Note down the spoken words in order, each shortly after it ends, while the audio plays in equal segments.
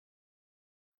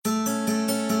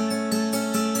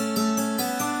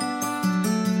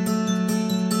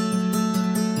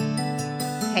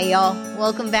Hey y'all,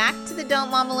 welcome back to the Don't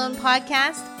Mom Alone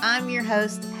podcast. I'm your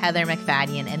host, Heather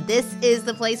McFadden, and this is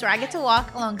the place where I get to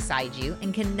walk alongside you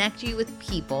and connect you with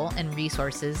people and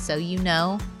resources so you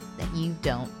know that you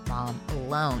don't mom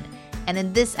alone. And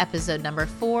in this episode number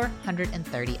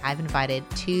 430, I've invited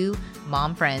two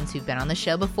mom friends who've been on the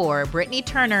show before, Brittany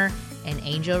Turner and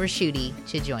Angel Ricchuiti,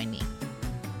 to join me.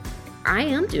 I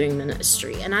am doing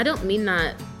ministry, and I don't mean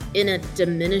that in a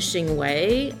diminishing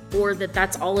way or that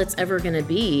that's all it's ever going to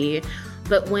be.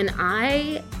 But when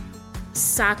I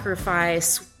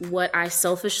sacrifice what I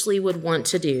selfishly would want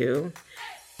to do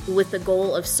with the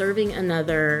goal of serving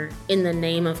another in the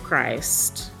name of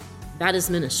Christ, that is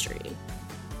ministry.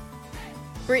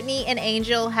 Brittany and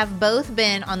Angel have both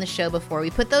been on the show before.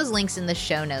 We put those links in the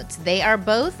show notes. They are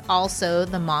both also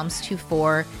the moms to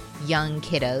four young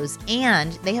kiddos,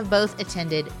 and they have both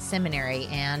attended seminary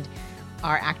and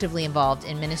are actively involved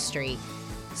in ministry.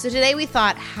 So today we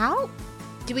thought, how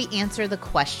do we answer the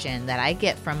question that I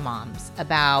get from moms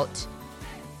about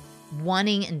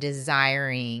wanting and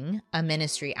desiring a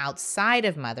ministry outside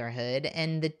of motherhood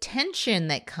and the tension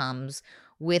that comes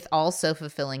with also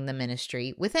fulfilling the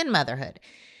ministry within motherhood?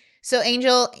 So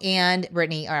Angel and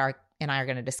Brittany and I are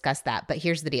going to discuss that, but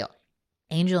here's the deal.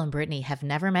 Angel and Brittany have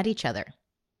never met each other.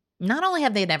 Not only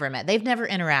have they never met, they've never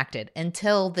interacted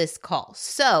until this call.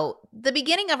 So the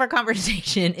beginning of our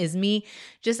conversation is me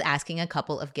just asking a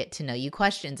couple of get-to-know-you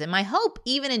questions. And my hope,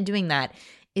 even in doing that,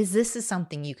 is this is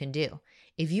something you can do.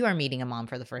 If you are meeting a mom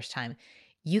for the first time,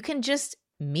 you can just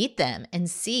meet them and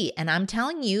see. And I'm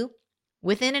telling you,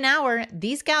 within an hour,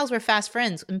 these gals were fast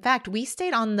friends. In fact, we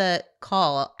stayed on the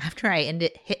call after I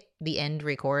hit the end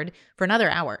record for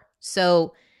another hour.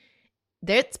 So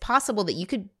it's possible that you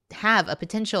could have a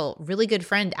potential really good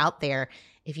friend out there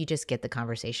if you just get the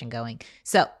conversation going.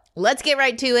 So let's get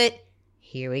right to it.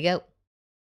 Here we go.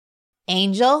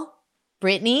 Angel,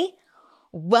 Brittany,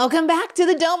 welcome back to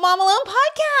the Don't Mom Alone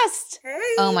podcast.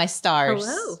 Hey. Oh, my stars.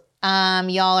 Hello.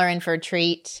 Y'all are in for a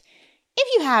treat.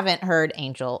 If you haven't heard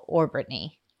Angel or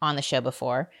Brittany on the show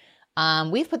before,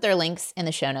 we've put their links in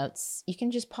the show notes. You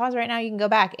can just pause right now. You can go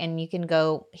back and you can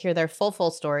go hear their full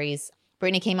stories.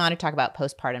 Brittany came on to talk about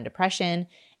postpartum depression.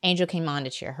 Angel came on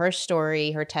to share her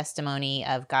story, her testimony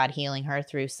of God healing her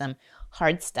through some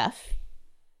hard stuff.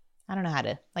 I don't know how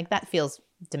to, that feels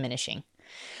diminishing.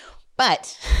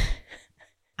 But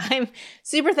I'm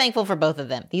super thankful for both of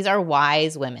them. These are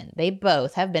wise women. They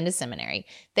both have been to seminary.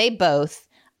 They both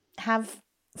have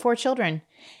 4 children.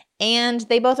 And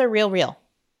they both are real.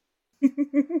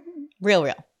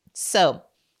 Real. So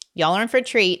y'all are in for a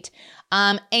treat.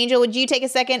 Angel, would you take a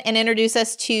second and introduce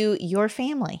us to your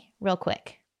family real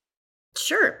quick?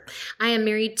 Sure. I am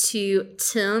married to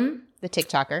Tim, The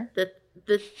TikToker.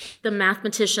 the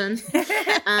mathematician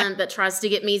that tries to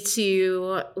get me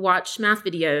to watch math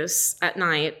videos at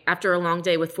night after a long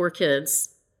day with 4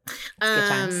 kids. Good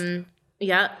times.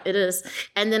 Yeah, it is.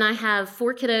 And then I have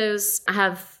 4 kiddos. I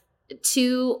have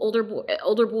 2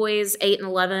 older boys, 8 and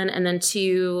 11, and then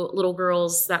 2 little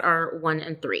girls that are 1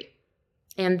 and 3.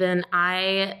 And then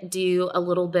I do a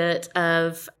little bit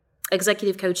of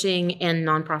executive coaching and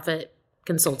nonprofit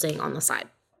consulting on the side.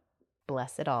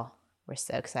 Bless it all. We're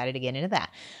so excited to get into that.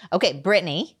 Okay,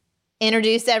 Brittany,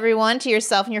 introduce everyone to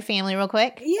yourself and your family real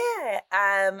quick.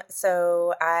 Yeah.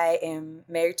 So I am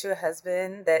married to a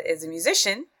husband that is a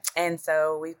musician. And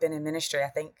so we've been in ministry, I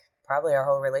think, probably our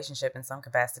whole relationship in some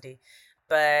capacity.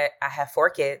 But I have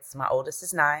 4 kids. My oldest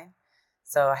is 9.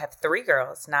 So I have 3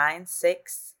 girls, 9,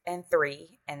 6, and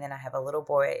 3. And then I have a little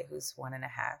boy who's 1.5.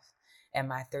 And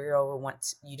my 3-year-old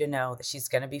wants you to know that she's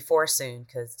going to be 4 soon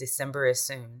because December is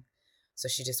soon. So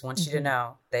she just wants you to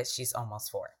know that she's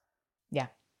almost 4. Yeah,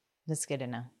 that's good to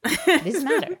know. It doesn't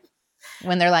matter.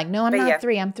 When they're like, no, I'm not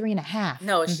 3, I'm 3.5.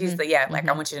 No, she's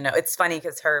I want you to know. It's funny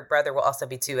because her brother will also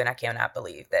be 2, and I cannot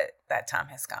believe that time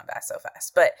has gone by so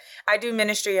fast. But I do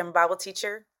ministry. I'm a Bible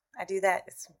teacher. I do that.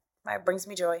 It brings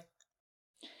me joy.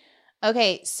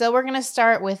 Okay, so we're going to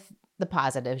start with the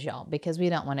positives, y'all, because we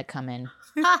don't want to come in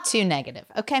too negative.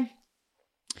 Okay.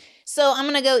 So I'm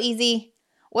going to go easy.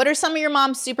 What are some of your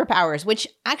mom's superpowers, which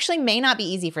actually may not be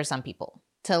easy for some people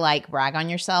to brag on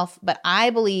yourself, but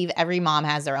I believe every mom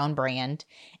has their own brand,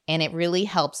 and it really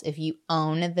helps if you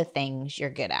own the things you're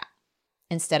good at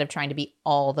instead of trying to be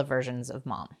all the versions of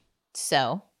mom.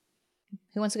 So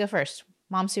who wants to go first?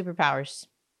 Mom superpowers,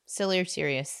 silly or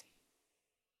serious?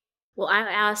 Well, I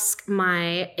ask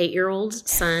my 8-year-old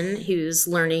son who's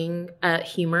learning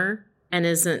humor and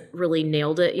isn't really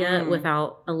nailed it yet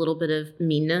without a little bit of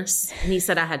meanness. And he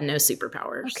said I had no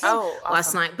superpowers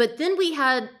last night. But then we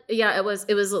had, it was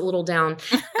a little down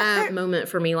moment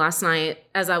for me last night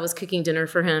as I was cooking dinner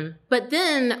for him. But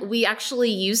then we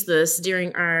actually used this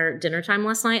during our dinner time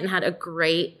last night and had a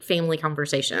great family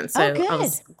conversation. So I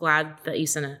was glad that you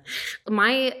sent it.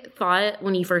 My thought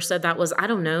when you first said that was, I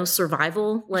don't know,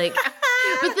 survival. Like,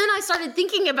 but then I started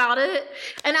thinking about it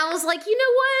and I was like, you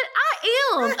know what? I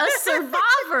am a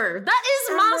survivor. That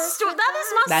is my story. That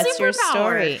is my That's superpower. your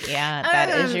story. Yeah, that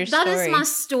is your story. That is my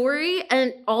story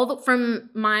and from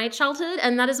my childhood.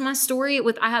 And that is my story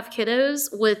I have kiddos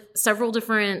with several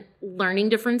different learning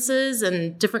differences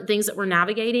and different things that we're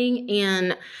navigating.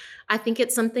 And I think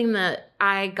it's something that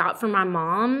I got from my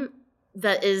mom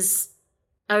that is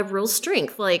a real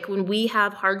strength. Like when we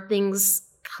have hard things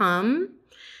come,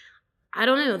 I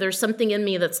don't know. There's something in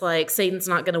me that's like, Satan's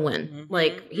not going to win. Mm-hmm.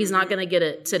 Like he's not going to get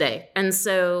it today. And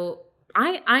so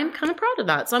I'm kind of proud of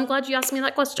that. So I'm glad you asked me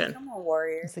that question. I'm a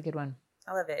warrior. That's a good one.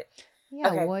 I love it.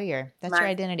 Yeah, warrior. That's your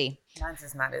identity. Mine's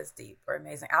is not as deep or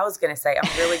amazing. I was going to say I'm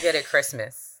really good at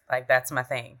Christmas. Like that's my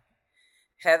thing.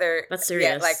 Heather, that's serious.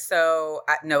 Yeah, like so.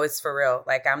 No, it's for real.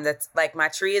 Like my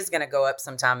tree is gonna go up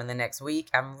sometime in the next week.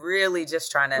 I'm really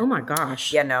just trying to. Oh my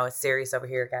gosh. Yeah, no, it's serious over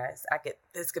here, guys.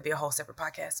 This could be a whole separate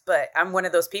podcast, but I'm one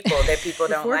of those people that people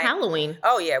don't Before like. Halloween.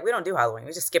 Oh yeah, we don't do Halloween.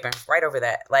 We're just skipping right over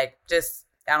that. Like, I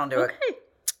don't do it.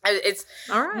 It's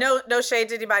all right. No shade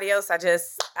to anybody else. I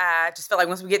just feel like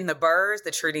once we get in the burrs, the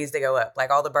tree needs to go up.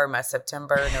 Like all the burr months,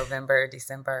 September, November,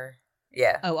 December.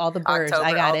 Yeah. Oh, all the birds. October,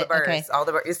 I got all it. The birds, okay. All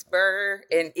the birds. It's burr.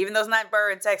 And even though it's not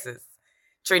burr in Texas,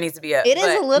 tree needs to be up. It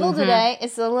is a little today.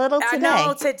 It's a little today. I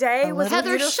know. Today was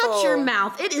Heather, beautiful. Shut your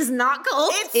mouth. It is not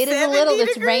cold. It is a little.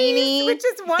 It's rainy. Which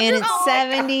is wonderful. And it's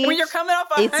 70. When you're coming off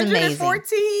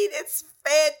 114, it's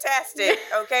fantastic.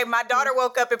 Okay. My daughter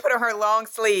woke up and put on her long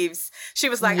sleeves. She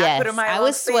was like, I put on my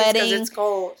long sleeves because it's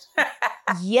cold.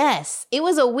 Yes. It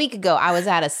was a week ago. I was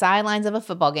at a sidelines of a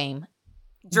football game.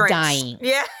 Dying.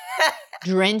 Yeah.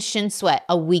 Drenched in sweat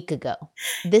a week ago.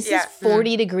 This is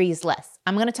 40 degrees less.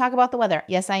 I'm going to talk about the weather.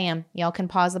 Yes, I am. Y'all can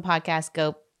pause the podcast,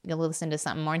 go listen to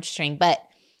something more interesting. But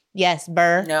yes,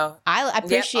 burr. No. I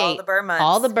appreciate all the burr months.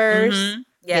 All the burrs. Mm-hmm.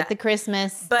 Yeah. Get the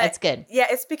Christmas. But that's good. Yeah,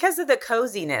 it's because of the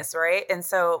coziness, right? And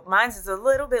so mine's is a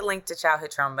little bit linked to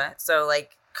childhood trauma. So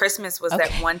like Christmas was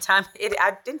that one time.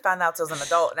 I didn't find out until I was an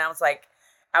adult. And I was like,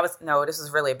 this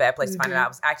was really a bad place to find it out. I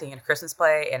was acting in a Christmas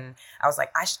play and I was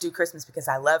like, I should do Christmas because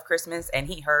I love Christmas. And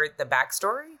he heard the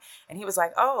backstory and he was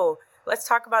like, oh, let's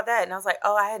talk about that. And I was like,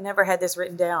 oh, I had never had this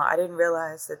written down. I didn't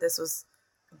realize that this was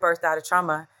birthed out of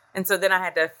trauma. And so then I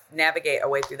had to navigate a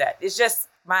way through that. It's just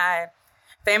my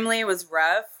family was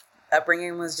rough.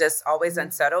 Upbringing was just always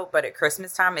unsettled. But at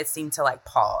Christmas time, it seemed to like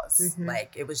pause. Mm-hmm.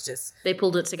 Like it was just. They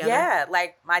pulled it together. Yeah.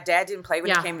 Like my dad didn't play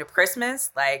when it came to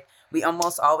Christmas. Like we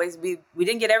almost always, we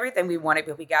didn't get everything we wanted,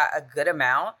 but we got a good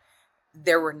amount.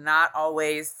 There were not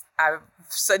always, I've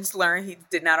since learned he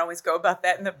did not always go about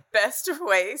that in the best of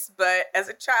ways. But as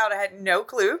a child, I had no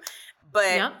clue.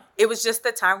 But it was just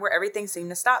the time where everything seemed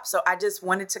to stop. So I just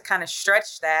wanted to kind of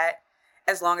stretch that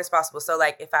as long as possible. So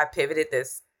like if I pivoted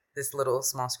this little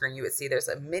small screen, you would see there's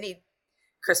a mini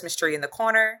Christmas tree in the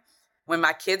corner. When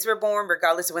my kids were born,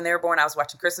 regardless of when they were born, I was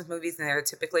watching Christmas movies and they were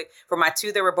typically, for my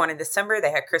two that were born in December, they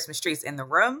had Christmas trees in the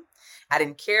room. I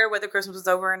didn't care whether Christmas was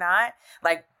over or not.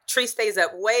 Like tree stays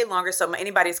up way longer. So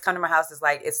anybody who's come to my house is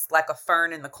like, it's like a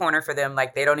fern in the corner for them.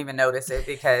 Like they don't even notice it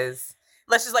because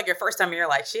let's just like your first time you're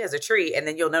like, she has a tree. And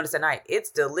then you'll notice at night, it's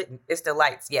still lit. It's still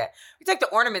lights. Yeah. We take the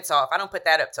ornaments off. I don't put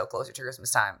that up till closer to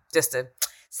Christmas time just to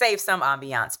save some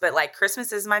ambiance. But like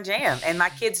Christmas is my jam. And my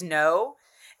kids know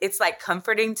it's like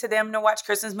comforting to them to watch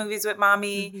Christmas movies with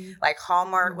mommy. Mm-hmm. Like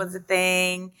Hallmark was a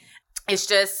thing. It's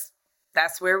just,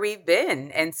 that's where we've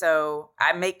been. And so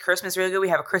I make Christmas really good. We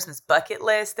have a Christmas bucket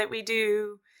list that we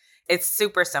do. It's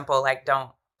super simple. Like don't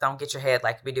get your head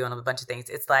like we doing a bunch of things.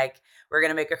 It's like, we're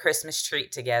going to make a Christmas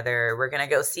treat together. We're going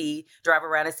to go drive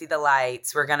around and see the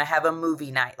lights. We're going to have a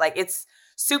movie night. Like it's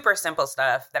super simple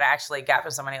stuff that I actually got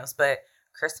from somebody else. But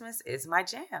Christmas is my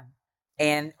jam.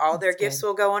 And all their gifts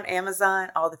will go on Amazon,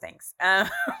 all the things.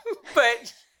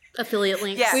 But affiliate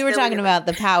links. Yeah, we were talking about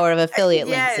the power of affiliate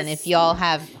links. And if y'all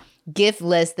have gift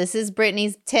lists, this is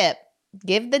Brittany's tip.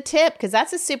 Give the tip because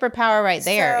that's a superpower right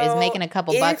there, is making a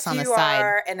couple bucks on the side. If you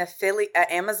are an affiliate, an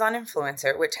Amazon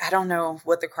influencer, which I don't know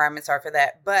what the requirements are for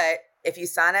that, but if you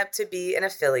sign up to be an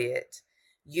affiliate,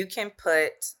 you can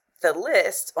put the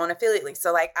list on affiliate links.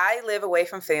 So like I live away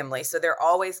from family, so they're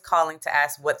always calling to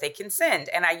ask what they can send.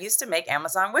 And I used to make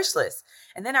Amazon wish lists.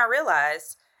 And then I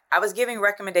realized I was giving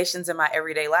recommendations in my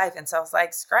everyday life. And so I was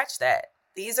like, scratch that.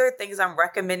 these are things I'm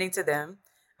recommending to them.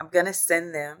 I'm going to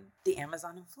send them the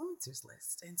Amazon influencers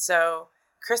list. And so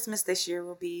Christmas this year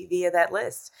will be via that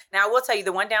list. Now, I will tell you,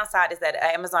 the one downside is that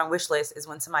Amazon wish list is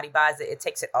when somebody buys it, it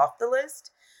takes it off the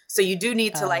list. So you do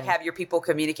need to like have your people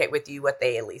communicate with you what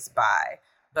they at least buy.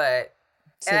 But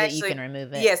so that you can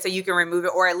remove it. Yeah, so you can remove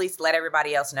it or at least let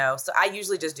everybody else know. So I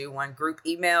usually just do one group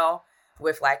email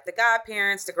with like the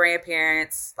godparents, the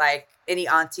grandparents, like any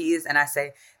aunties. And I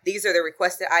say, these are the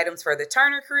requested items for the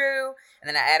Turner crew. And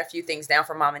then I add a few things down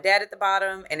for mom and dad at the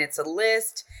bottom. And it's a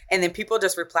list. And then people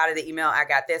just reply to the email, I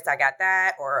got this, I got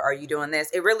that. Or are you doing this?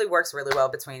 It really works really well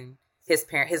between his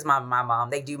mom and my mom.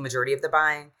 They do majority of the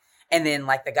buying. And then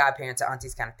like the godparents or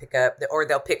aunties kind of pick up or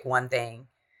they'll pick one thing.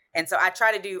 And so I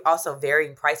try to do also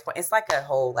varying price point. It's like a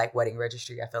whole like wedding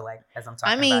registry, I feel like, as I'm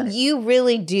talking about it. You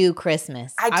really do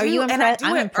Christmas. I do, Are you impressed? And I do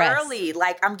I'm impressed. early.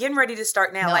 Like I'm getting ready to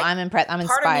start now. No, like, I'm impressed. I'm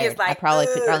inspired. Part of me is like, I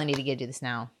probably need to get do this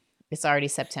now. It's already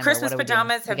September. Christmas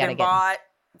pajamas have been bought.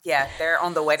 Yeah, they're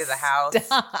on the way to the house.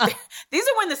 These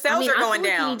are when the sales are going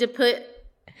down. You need to put...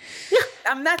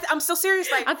 I'm so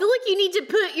serious. Like I feel like you need to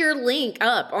put your link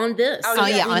up on this. Oh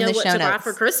yeah, on the show notes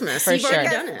for Christmas. For You've sure. already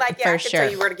done it. Like I can tell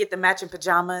you where to get the matching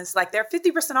pajamas. Like they're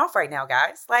 50% off right now,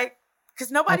 guys. Like because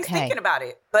nobody's thinking about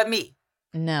it but me.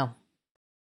 No.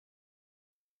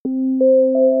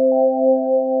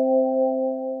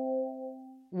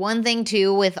 One thing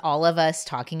too, with all of us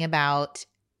talking about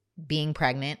being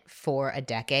pregnant for a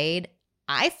decade,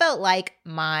 I felt like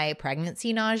my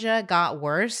pregnancy nausea got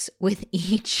worse with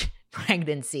each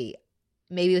pregnancy.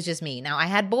 Maybe it was just me. Now, I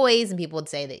had boys and people would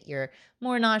say that you're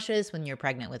more nauseous when you're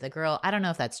pregnant with a girl. I don't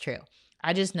know if that's true.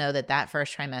 I just know that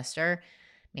first trimester,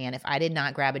 man, if I did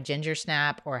not grab a ginger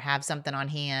snap or have something on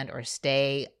hand or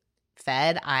stay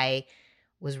fed, I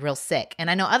was real sick. And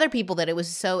I know other people that it was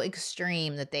so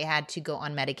extreme that they had to go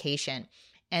on medication.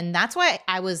 And that's why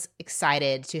I was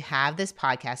excited to have this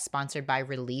podcast sponsored by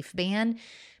Relief Band,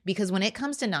 because when it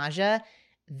comes to nausea,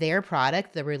 their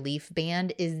product, the Relief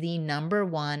Band, is the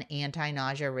 #1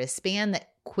 anti-nausea wristband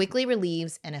that quickly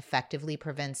relieves and effectively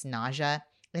prevents nausea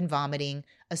and vomiting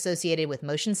associated with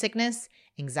motion sickness,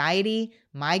 anxiety,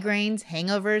 migraines,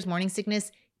 hangovers, morning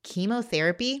sickness,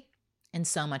 chemotherapy, and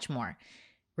so much more.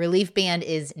 Relief Band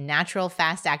is natural,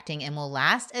 fast-acting, and will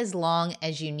last as long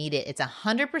as you need it. It's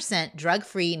 100%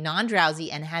 drug-free,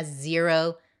 non-drowsy, and has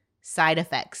 0 side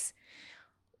effects.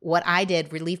 What I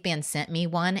did, Relief Band sent me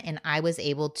one, and I was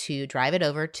able to drive it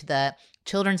over to the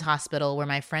Children's Hospital where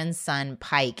my friend's son,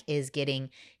 Pike, is getting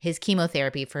his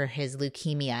chemotherapy for his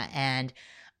leukemia. And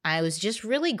I was just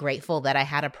really grateful that I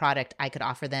had a product I could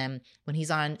offer them when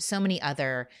he's on so many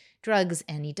other drugs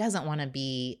and he doesn't want to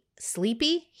be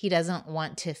sleepy. He doesn't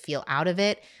want to feel out of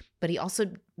it, but he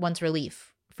also wants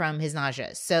relief from his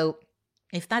nausea. So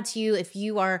if that's you, if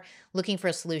you are looking for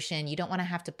a solution, you don't want to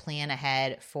have to plan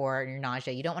ahead for your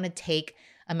nausea, you don't want to take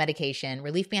a medication,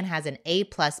 Relief Band has an A+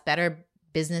 Better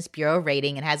Business Bureau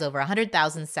rating. It has over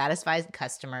 100,000 satisfied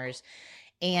customers.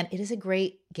 And it is a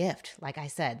great gift, like I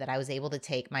said, that I was able to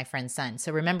take my friend's son.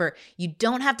 So remember, you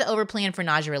don't have to overplan for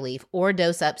nausea relief or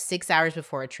dose up 6 hours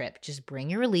before a trip. Just bring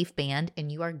your Relief Band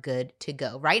and you are good to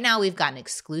go. Right now, we've got an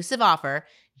exclusive offer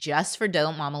just for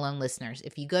Don't Mom Alone listeners.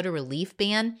 If you go to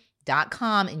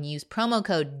reliefband.com and use promo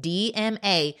code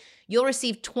DMA, you'll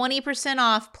receive 20%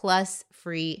 off plus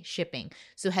free shipping.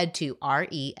 So head to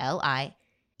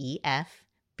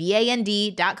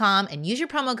RELIEFBAND.com and use your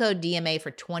promo code DMA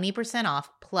for 20% off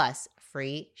plus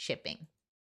free shipping.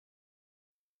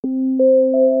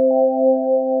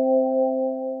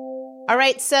 All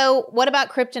right, so what about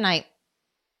kryptonite?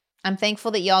 I'm thankful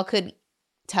that y'all could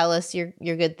tell us your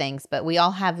good things, but we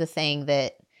all have the thing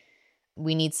that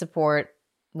we need support.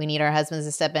 We need our husbands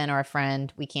to step in or a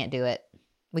friend. We can't do it.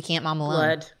 We can't mom alone.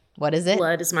 Blood. What is it?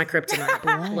 Blood is my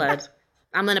kryptonite. Blood.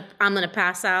 I'm gonna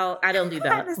pass out. I don't do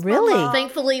that. Really?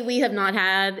 Thankfully, we have not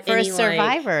had for any, a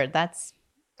survivor. That's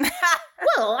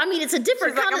well, I mean, it's a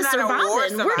different kind of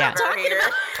surviving. We're not talking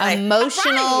about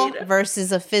emotional right.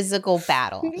 versus a physical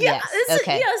battle. Yeah, yes.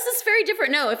 Okay. Yes, it's very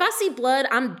different. No, if I see blood,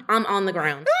 I'm on the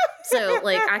ground. So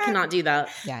like, I cannot do that.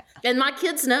 Yeah. And my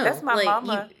kids know. That's my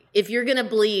mama. If you're gonna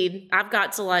bleed, I've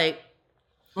got to like.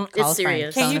 It's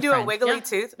serious. Can you do a wiggly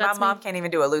tooth? My mom can't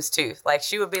even do a loose tooth. Like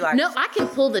she would be like, no, I can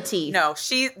pull the teeth. No,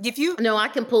 I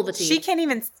can pull the teeth. She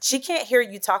can't hear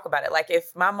you talk about it. Like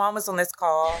if my mom was on this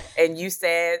call and you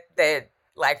said that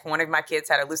like one of my kids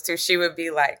had a loose tooth, she would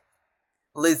be like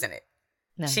losing it.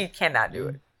 No. She cannot do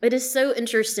it. It is so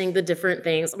interesting, the different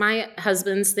things. My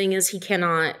husband's thing is he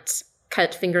cannot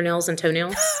cut fingernails and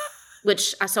toenails.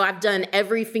 So I've done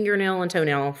every fingernail and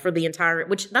toenail for the entire,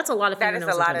 that's a lot of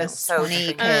fingernails. That is a lot of 20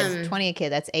 a kid. 20 a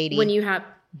kid. That's 80. When you have,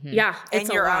 Yeah, it's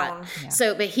And your a lot. own. Yeah.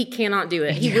 So, but he cannot do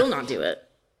it. He will not do it.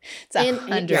 It's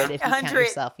 100 if you count 100.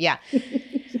 yourself. Yeah.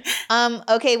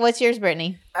 Okay, what's yours,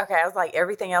 Brittany? Okay, I was like,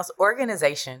 everything else,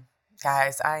 organization.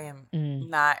 Guys, I am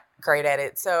not great at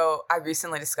it. So I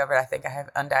recently discovered I think I have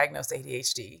undiagnosed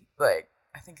ADHD. Like,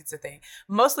 I think it's a thing.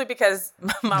 Mostly because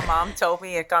my mom told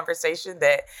me in conversation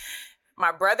that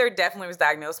my brother definitely was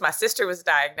diagnosed. My sister was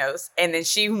diagnosed. And then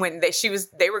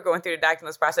they were going through the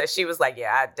diagnosis process. She was like,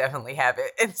 yeah, I definitely have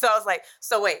it. And so I was like,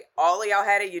 so wait, all of y'all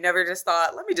had it? You never just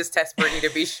thought, let me just test Brittany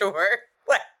to be sure.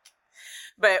 Like,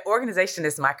 but organization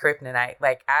is my kryptonite.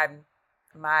 Like,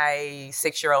 my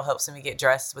 6-year-old helps me get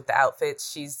dressed with the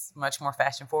outfits. She's much more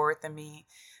fashion forward than me.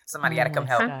 Somebody got to come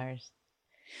help. Stars.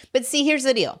 But see, here's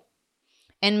the deal.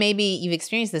 And maybe you've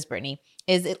experienced this, Brittany.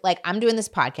 Is it like I'm doing this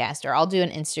podcast or I'll do an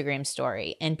Instagram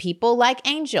story and people like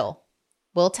Angel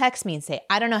will text me and say,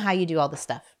 I don't know how you do all this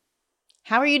stuff.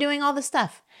 How are you doing all this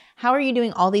stuff? How are you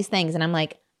doing all these things? And I'm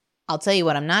like, I'll tell you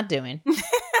what I'm not doing.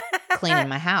 Cleaning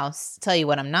my house. Tell you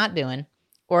what I'm not doing.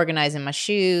 Organizing my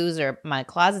shoes or my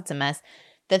closet's a mess.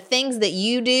 The things that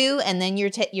you do and then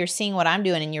you're seeing what I'm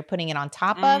doing and you're putting it on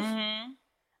top of.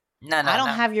 No, I don't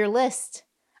have your list.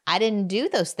 I didn't do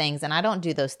those things and I don't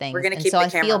do those things. We're gonna and keep so the I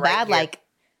camera feel right bad. here. Like,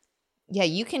 yeah,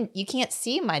 you can't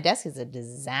see my desk is a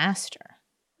disaster.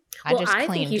 Well, I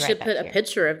think you should put a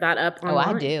picture of that up online.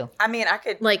 Oh, I do. I mean, I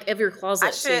could. Like, of your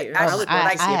closet, too. I would should,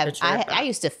 love to see a picture of that. I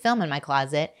used to film in my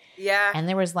closet. Yeah. And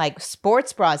there was like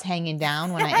sports bras hanging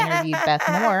down when I interviewed Beth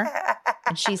Moore.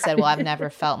 And she said, well, I've never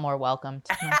felt more welcomed.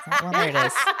 And I was like, well, there it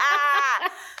is.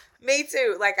 Me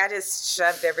too. Like, I just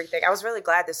shoved everything. I was really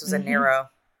glad this was a narrow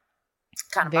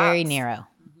kind of Very box. narrow.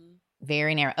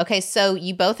 Very narrow. Okay, so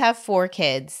you both have 4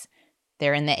 kids.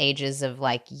 They're in the ages of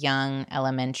like young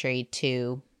elementary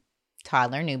to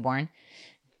toddler, newborn.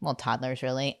 Well, toddlers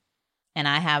really. And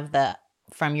I have the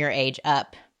from your age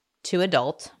up to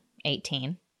adult,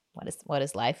 18. What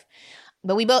is life?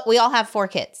 But we all have 4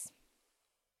 kids.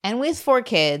 And with 4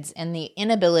 kids and the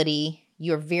inability,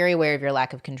 you're very aware of your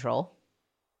lack of control.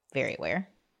 Very aware.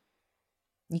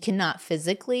 You cannot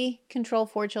physically control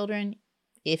 4 children.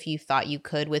 If you thought you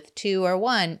could with 2 or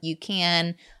 1, you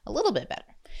can a little bit better.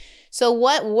 So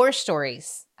what war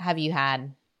stories have you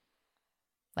had?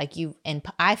 Like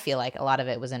I feel like a lot of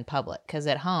it was in public because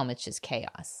at home it's just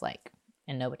chaos, like,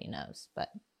 and nobody knows. But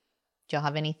do y'all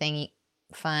have anything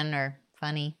fun or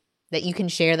funny that you can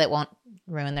share that won't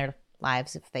ruin their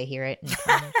lives if they hear it?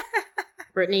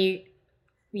 Brittany,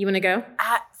 you want to go?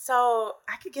 So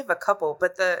I could give a couple,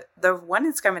 but the one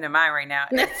that's coming to mind right now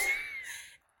is,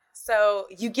 so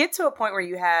you get to a point where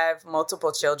you have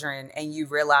multiple children and you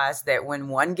realize that when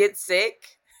one gets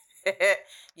sick,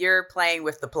 you're playing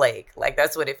with the plague. Like,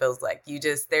 that's what it feels like.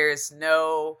 There's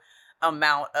no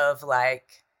amount of like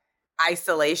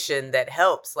isolation that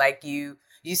helps. Like you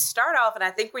start off, and I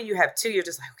think when you have 2, you're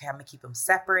just like, okay, I'm gonna keep them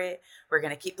separate. We're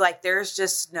gonna keep, like, there's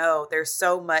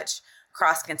so much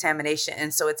cross-contamination.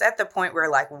 And so it's at the point where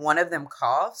like one of them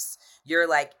coughs, you're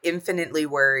like infinitely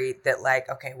worried that like,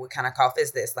 okay, what kind of cough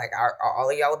is this? Like, are all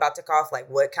of y'all about to cough? Like,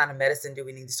 what kind of medicine do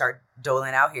we need to start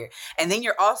doling out here? And then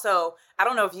you're also, I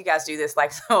don't know if you guys do this,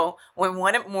 like, so when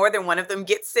more than one of them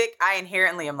gets sick, I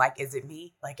inherently am like, is it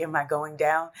me? Like, am I going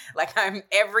down? Like,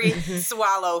 every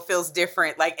swallow feels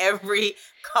different. Like every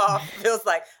cough feels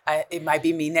like it might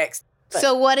be me next. But,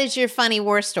 so what is your funny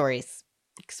war stories?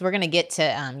 Because we're going to get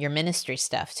to your ministry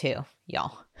stuff too,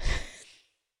 y'all.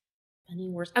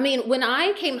 I mean, when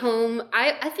I came home,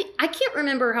 I think I can't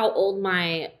remember how old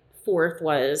my 4th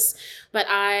was, but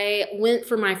I went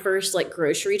for my first like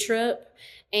grocery trip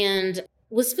and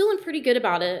was feeling pretty good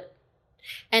about it.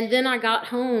 And then I got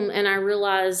home and I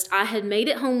realized I had made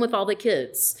it home with all the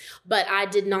kids, but I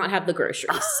did not have the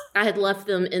groceries. I had left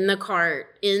them in the cart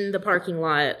in the parking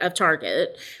lot of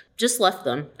Target, just left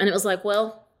them. And it was like,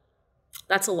 well,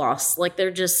 that's a loss. Like, they're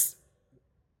just,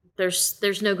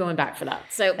 there's no going back for that.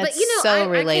 So, That's but you know, so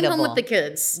I came home relatable. with the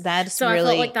kids. That's so really, I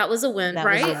felt like that was a win, that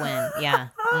right? was a win. Yeah.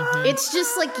 Mhm. It's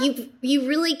just like you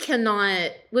really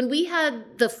cannot. When we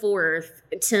had the 4th,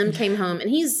 Tim came home and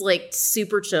he's like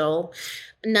super chill.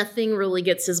 Nothing really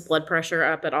gets his blood pressure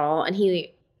up at all. And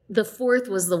the 4th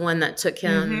was the one that took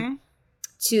him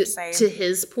to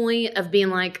his point of being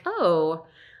like, oh,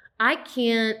 I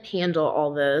can't handle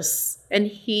all this. And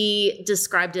he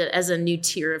described it as a new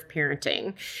tier of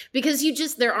parenting because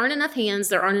there aren't enough hands,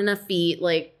 there aren't enough feet.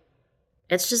 Like,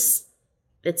 it's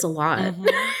a lot. Mm-hmm.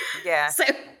 Yeah. So,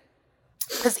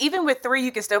 because even with 3,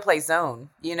 you can still play zone,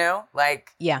 you know? Like,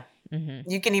 Yeah. Mm-hmm.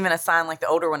 you can even assign like the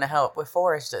older one to help. With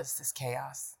 4, it's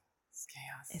chaos. It's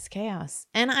chaos. It's chaos.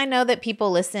 And I know that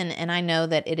people listen and I know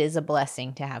that it is a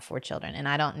blessing to have 4 children and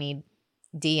I don't need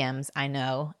DMs, I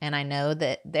know, and I know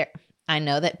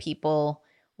that people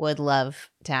would love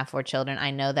to have 4 children.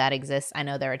 I know that exists. I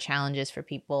know there are challenges for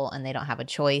people and they don't have a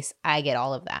choice. I get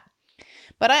all of that.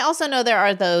 But I also know there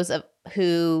are those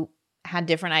who had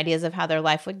different ideas of how their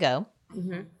life would go,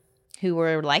 who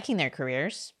were liking their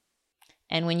careers.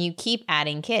 And when you keep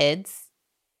adding kids,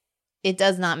 it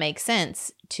does not make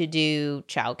sense to do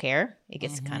childcare. It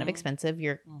gets kind of expensive.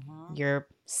 Your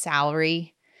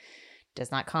salary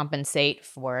does not compensate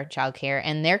for childcare.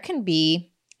 And there can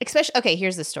be, especially, okay,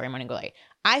 here's the story, Morning Glory.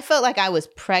 I felt like I was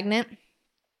pregnant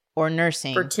or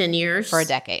nursing for 10 years, for a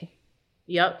decade.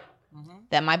 Yep.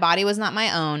 That my body was not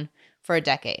my own for a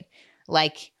decade.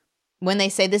 Like when they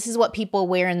say this is what people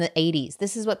wear in the 80s,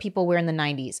 this is what people wear in the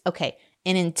 90s. Okay,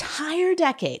 an entire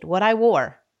decade, what I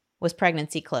wore was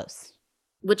pregnancy clothes.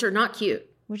 Which are not cute.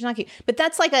 But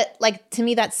that's to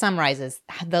me, that summarizes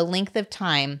the length of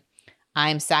time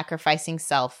I'm sacrificing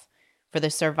self for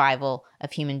the survival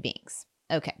of human beings.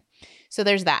 Okay, so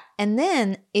there's that. And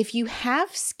then if you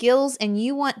have skills and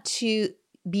you want to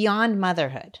beyond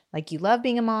motherhood, like you love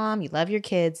being a mom, you love your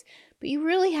kids, but you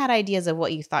really had ideas of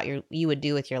what you thought you would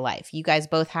do with your life. You guys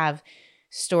both have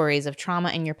stories of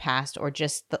trauma in your past or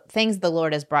just the things the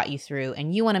Lord has brought you through,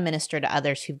 and you want to minister to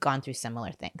others who've gone through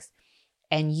similar things.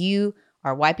 And you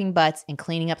are wiping butts and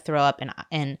cleaning up throw up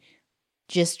and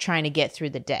just trying to get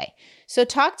through the day. So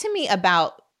talk to me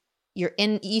about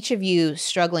each of you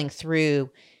struggling through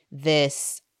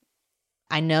this.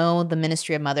 I know the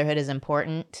ministry of motherhood is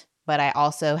important, but I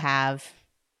also have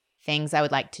things I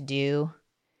would like to do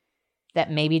that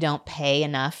maybe don't pay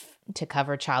enough to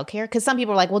cover childcare. Because some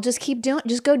people are like, well, just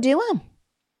go do them.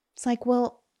 It's like,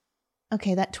 well,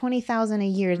 okay, that $20,000 a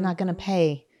year is not going to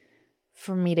pay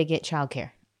for me to get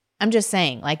childcare. I'm just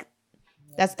saying, like,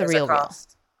 that's the real deal.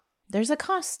 There's a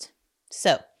cost.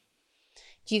 So,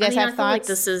 do you guys have thoughts? Like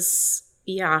this is,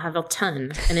 I have a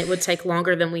ton, and it would take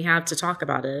longer than we have to talk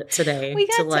about it today we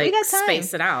got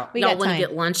space it out. Y'all want to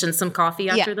get lunch and some coffee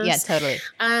after this? Yeah, totally.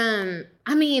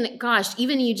 I mean, gosh,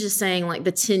 even you just saying like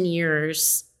the 10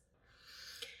 years,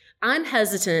 I'm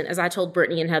hesitant, as I told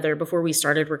Brittany and Heather before we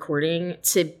started recording,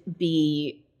 to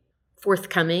be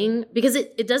forthcoming because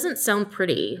it doesn't sound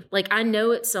pretty. Like, I know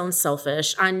it sounds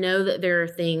selfish. I know that there are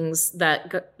things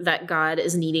that God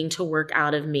is needing to work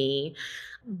out of me.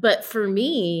 But for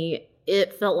me,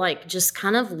 it felt like just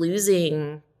kind of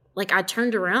losing. Like, I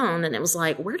turned around and it was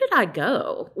like, where did I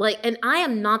go? Like, and I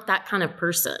am not that kind of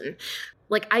person.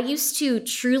 Like, I used to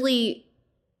truly,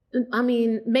 I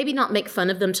mean, maybe not make fun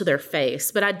of them to their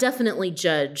face, but I definitely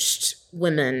judged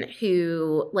women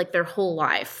who, like, their whole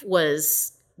life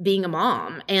was being a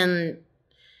mom, and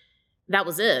that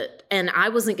was it. And I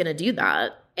wasn't going to do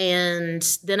that. And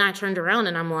then I turned around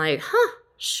and I'm like,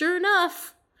 sure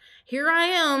enough, here I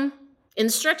am in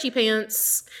stretchy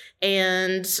pants,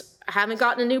 and I haven't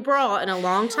gotten a new bra in a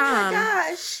long time. Oh my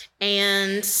gosh.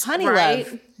 And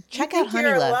Honeylove. Check out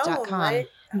honeylove.com. Right?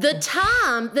 The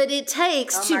time that it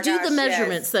takes to do the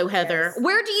measurements, though, Heather,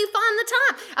 where do you find the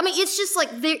time? I mean, it's just like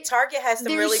Target has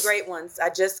some really great ones. I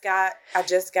just got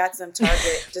some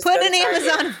Target. Just put an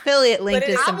Amazon affiliate link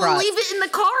to some bras. I will leave it in the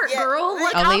cart, girl.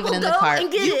 Like, I'll leave it in the cart.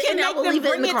 And get you it, can and I will make leave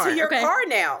them it in bring the it cart. to your car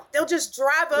now. They'll just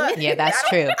drive up. Yeah, that's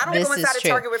true. I don't go inside a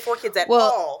Target with 4 kids at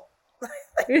all.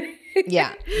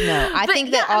 Yeah, no, I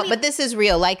think that but this is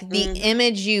real. Like the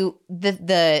image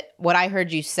what I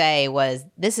heard you say was,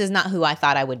 this is not who I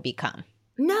thought I would become.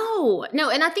 No.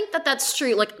 And I think that that's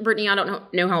true. Like, Brittany, I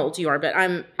don't know how old you are, but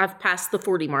I've passed the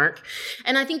 40 mark.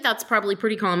 And I think that's probably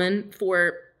pretty common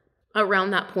for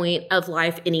around that point of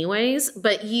life anyways.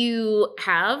 But you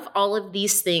have all of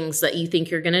these things that you think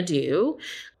you're going to do,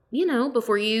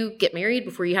 before you get married,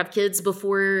 before you have kids,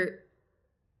 before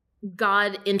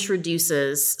God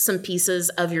introduces some pieces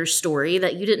of your story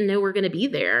that you didn't know were going to be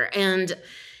there. And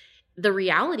the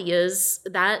reality is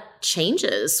that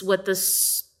changes what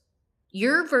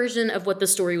your version of what the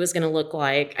story was going to look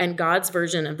like and God's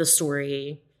version of the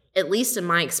story, at least in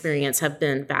my experience, have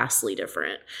been vastly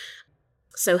different.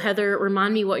 So, Heather,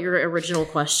 remind me what your original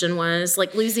question was.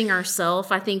 Like, losing ourselves,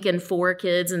 I think, in 4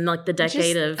 kids and like the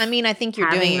decade of. I mean, I think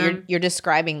you're you're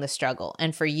describing the struggle.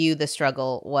 And for you, the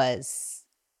struggle was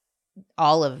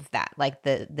all of that, like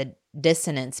the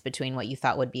dissonance between what you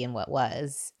thought would be and what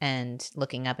was, and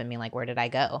looking up and being like, where did I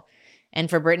go? And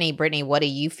for Brittany, what do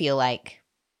you feel like?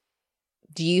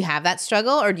 Do you have that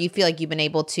struggle, or do you feel like you've been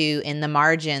able to, in the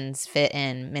margins, fit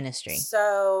in ministry?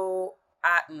 So,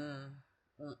 I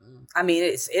mean,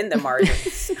 it's in the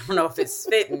margins. I don't know if it's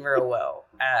fitting real well.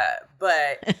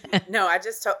 But no,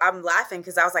 I'm laughing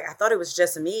because I was like, I thought it was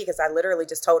just me, because I literally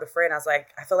just told a friend, I was like,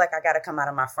 I feel like I got to come out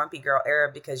of my frumpy girl era,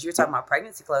 because you're talking about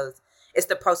pregnancy clothes. it's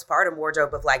the postpartum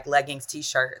wardrobe of like leggings,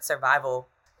 t-shirt, survival.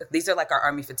 These are like our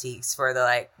army fatigues for the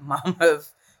like mom of,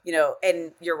 you know,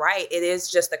 and you're right. It is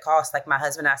just the cost. Like my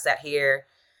husband and I sat here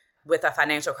with a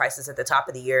financial crisis at the top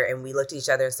of the year, and we looked at each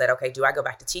other and said, okay, do I go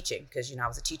back to teaching? Because, you know, I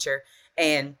was a teacher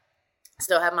and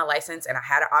still have my license, and I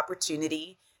had an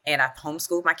opportunity, and I've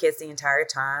homeschooled my kids the entire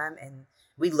time. And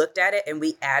we looked at it and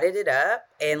we added it up.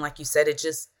 And like you said, it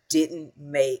just didn't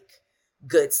make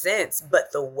good sense.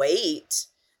 But the weight,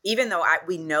 even though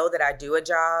we know that I do a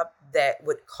job that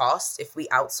would cost if we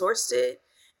outsourced it,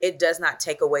 it does not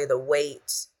take away the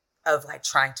weight of like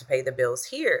trying to pay the bills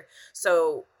here.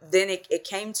 So then it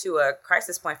came to a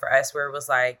crisis point for us where it was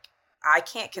like, I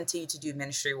can't continue to do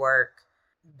ministry work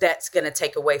that's going to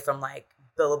take away from like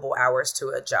billable hours to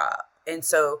a job. And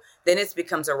so then it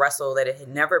becomes a wrestle that it had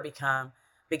never become,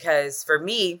 because for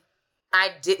me,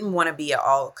 I didn't want to be an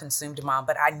all-consumed mom,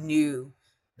 but I knew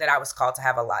that I was called to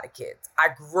have a lot of kids. I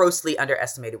grossly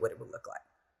underestimated what it would look like.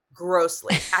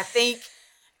 Grossly. I think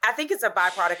it's a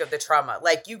byproduct of the trauma.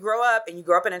 Like you grow up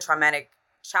in a traumatic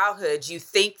childhood, you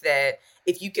think that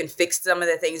if you can fix some of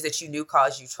the things that you knew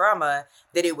caused you trauma,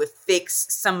 that it would fix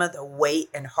some of the weight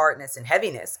and hardness and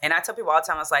heaviness. And I tell people all the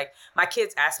time, I was like, my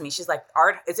kids ask me, she's like,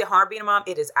 is it hard being a mom?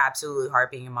 It is absolutely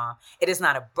hard being a mom. It is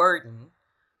not a burden,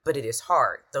 but it is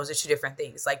hard. Those are two different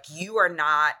things. Like you are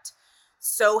not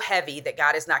so heavy that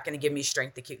God is not going to give me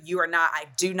strength to keep. I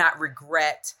do not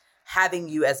regret having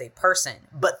you as a person,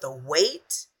 but the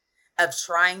weight of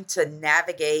trying to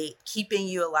navigate keeping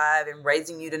you alive and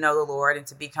raising you to know the Lord and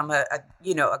to become a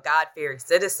God-fearing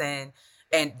citizen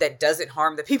and that doesn't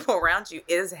harm the people around you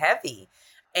is heavy.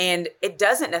 And it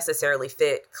doesn't necessarily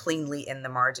fit cleanly in the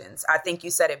margins. I think you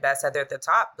said it best, Heather, at the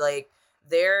top. Like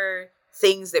there are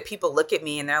things that people look at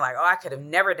me and they're like, oh, I could have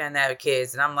never done that with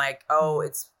kids. And I'm like, oh,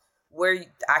 it's where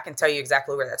I can tell you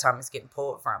exactly where that time is getting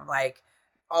pulled from. Like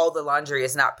all the laundry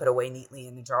is not put away neatly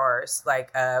in the drawers.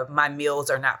 Like my meals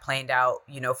are not planned out,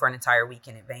 for an entire week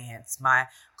in advance. My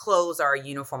clothes are a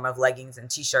uniform of leggings and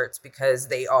t-shirts because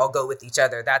they all go with each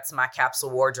other. That's my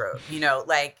capsule wardrobe,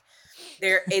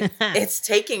 it's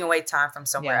taking away time from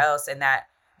somewhere else. And that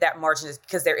margin is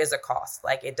because there is a cost,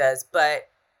 like it does. But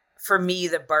for me,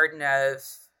 the burden of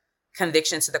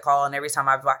conviction to the call, and every time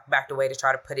I've backed away to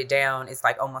try to put it down, it's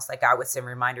like almost like God would send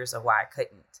reminders of why I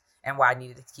couldn't and why I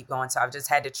needed to keep going. So I've just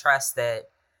had to trust that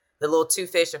the little 2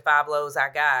 fish and 5 loaves I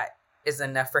got is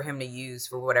enough for him to use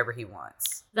for whatever he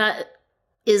wants. That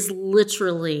is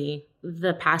literally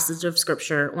the passage of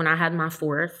scripture. When I had my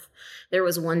 4th, there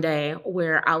was one day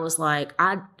where I was like,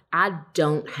 I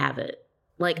don't have it.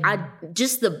 Like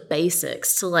just the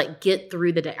basics to like get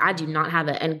through the day. I do not have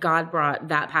it. And God brought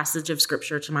that passage of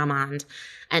scripture to my mind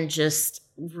and just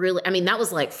really, that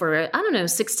was like for,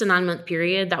 6 to 9 month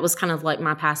period. That was kind of like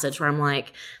my passage where I'm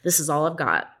like, this is all I've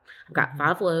got. I've got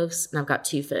 5 loaves and I've got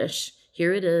 2 fish.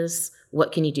 Here it is.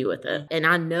 What can you do with it? And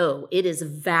I know it is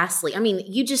vastly,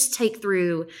 you just take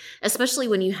through, especially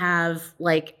when you have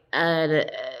like a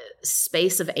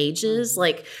space of ages,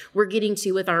 like we're getting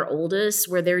to with our oldest,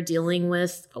 where they're dealing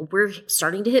with, we're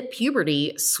starting to hit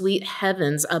puberty, sweet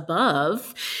heavens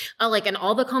above, and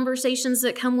all the conversations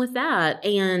that come with that,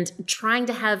 and trying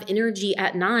to have energy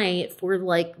at night for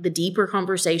like the deeper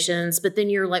conversations, but then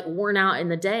you're like worn out in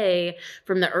the day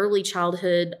from the early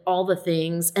childhood, all the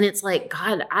things. And it's like,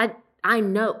 God, I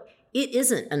know it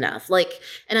isn't enough.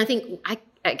 And I think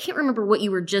I can't remember what you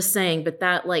were just saying, but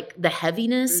that like the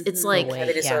heaviness, it's like the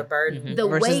weight, a burden. The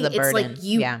weight, it's like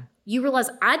you realize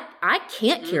I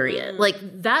can't carry it. Like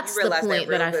that's the point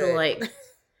that I feel like,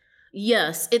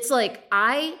 yes, it's like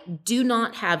I do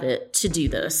not have it to do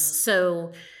this.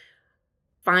 So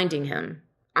finding him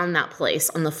on that place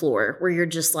on the floor where you're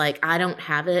just like, I don't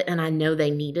have it and I know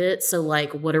they need it. So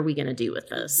like, what are we going to do with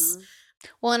this?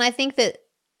 Well, and I think that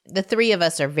the 3 of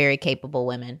us are very capable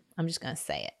women. I'm just going to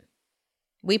say it.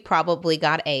 We probably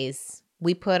got A's.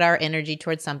 We put our energy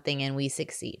towards something and we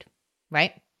succeed,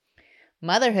 right?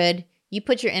 Motherhood, you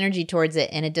put your energy towards it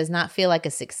and it does not feel like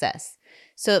a success.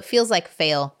 So it feels like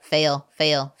fail, fail,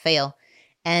 fail, fail.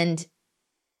 And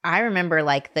I remember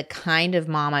like the kind of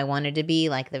mom I wanted to be,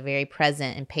 like the very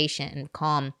present and patient and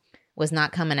calm, was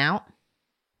not coming out.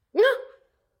 No.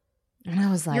 And I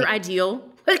was like, you're ideal.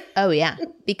 Oh yeah.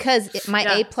 Because my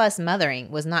A+ mothering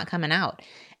was not coming out.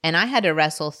 And I had to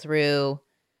wrestle through,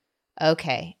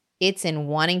 okay, it's in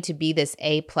wanting to be this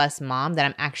A+ mom that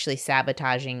I'm actually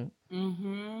sabotaging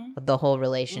the whole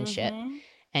relationship,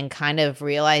 and kind of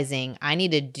realizing I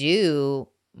need to do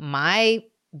my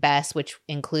best, which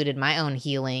included my own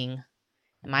healing,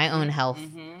 my own health,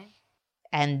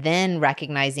 and then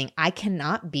recognizing I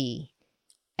cannot be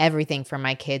everything for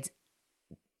my kids.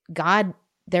 God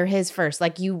they're his first.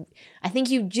 Like I think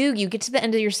you get to the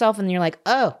end of yourself and you're like,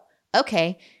 oh,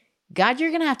 okay, God, you're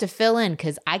going to have to fill in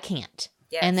because I can't.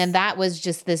 Yes. And then that was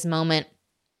just this moment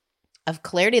of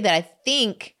clarity that I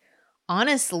think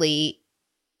honestly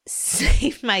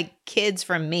saved my kids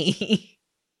from me.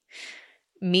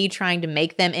 Me trying to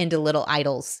make them into little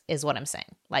idols is what I'm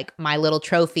saying. Like my little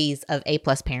trophies of A+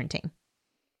 parenting.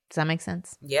 Does that make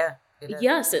sense? Yeah.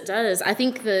 Yes, it does. I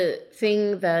think the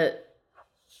thing that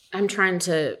I'm trying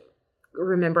to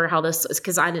remember how this is,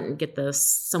 because I didn't get this.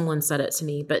 Someone said it to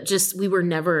me, but just we were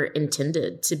never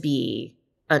intended to be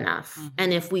enough. Mm-hmm.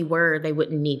 And if we were, they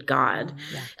wouldn't need God.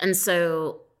 Mm-hmm. Yeah. And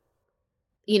so,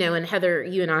 and Heather,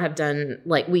 you and I have done,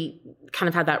 like, we kind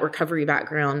of had that recovery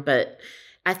background, but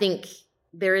I think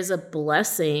there is a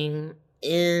blessing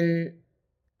in,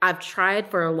 I've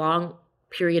tried for a long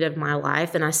period of my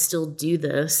life, and I still do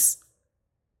this.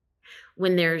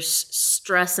 When there's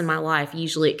stress in my life,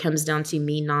 usually it comes down to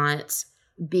me not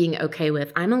being okay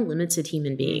with, I'm a limited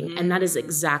human being. Mm-hmm. And that is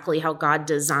exactly how God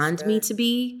designed me to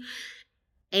be.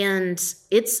 And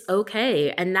it's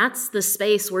okay. And that's the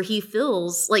space where he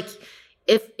feels like,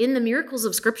 if in the miracles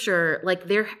of scripture, like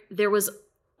there was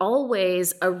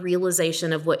always a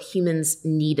realization of what humans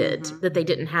needed that they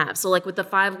didn't have. So like with the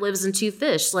 5 loaves and 2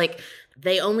 fish, like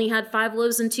they only had 5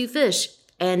 loaves and 2 fish.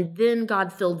 And then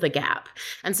God filled the gap.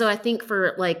 And so I think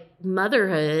for like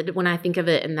motherhood, when I think of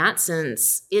it in that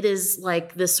sense, it is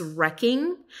like this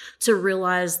wrecking to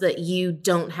realize that you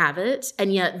don't have it.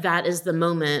 And yet that is the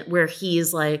moment where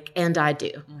he's like, and I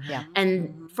do. Yeah.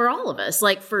 And for all of us,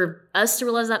 like for us to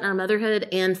realize that in our motherhood,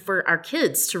 and for our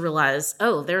kids to realize,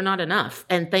 oh, they're not enough.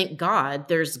 And thank God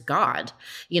there's God,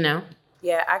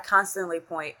 Yeah, I constantly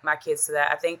point my kids to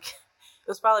that. I think it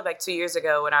was probably like 2 years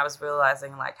ago when I was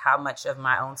realizing like how much of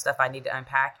my own stuff I need to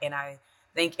unpack. And I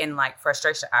think in like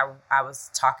frustration, I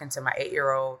was talking to my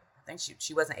 8-year-old. I think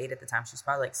she wasn't 8 at the time. She was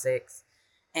probably like 6.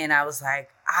 And I was like,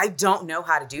 I don't know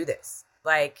how to do this.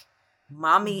 Like,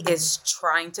 mommy is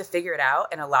trying to figure it out.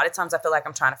 And a lot of times I feel like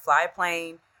I'm trying to fly a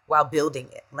plane while building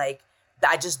it. Like,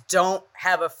 I just don't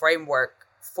have a framework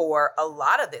for a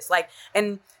lot of this. Like,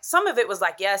 and some of it was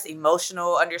like, yes,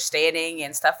 emotional understanding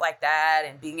and stuff like that,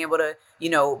 and being able to,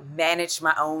 manage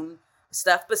my own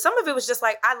stuff. But some of it was just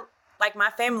like, my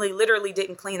family literally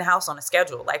didn't clean the house on a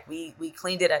schedule. Like we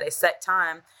cleaned it at a set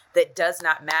time that does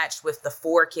not match with the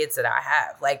 4 kids that I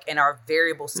have, like in our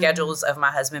variable schedules of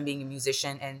my husband being a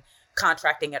musician and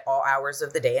contracting at all hours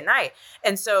of the day and night.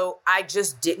 And so I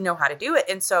just didn't know how to do it.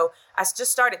 And so I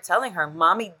just started telling her,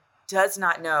 mommy does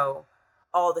not know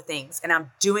all the things, and I'm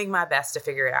doing my best to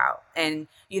figure it out. And,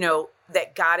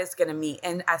 that God is going to meet.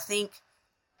 And I think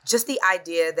just the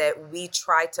idea that we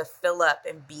try to fill up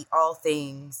and be all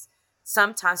things,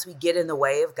 sometimes we get in the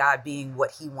way of God being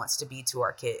what he wants to be to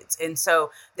our kids. And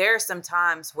so there are some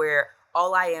times where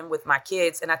all I am with my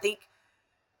kids, and I think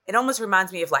it almost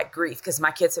reminds me of like grief, because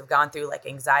my kids have gone through like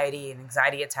anxiety and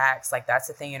anxiety attacks. Like that's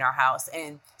a thing in our house.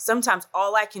 And sometimes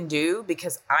all I can do,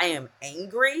 because I am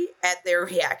angry at their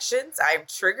reactions, I'm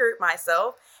triggered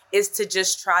myself, is to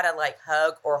just try to like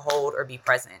hug or hold or be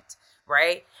present,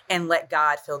 right? And let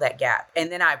God fill that gap.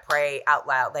 And then I pray out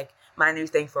loud. Like my new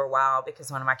thing for a while,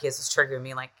 because one of my kids was triggering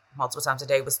me like multiple times a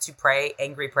day, was to pray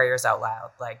angry prayers out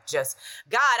loud. Like, just,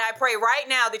 God, I pray right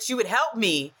now that you would help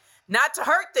me not to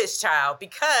hurt this child,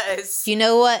 because... Do you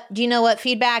know what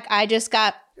feedback I just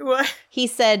got? What? He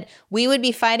said, we would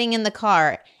be fighting in the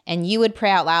car and you would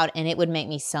pray out loud and it would make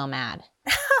me so mad.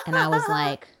 And I was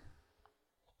like,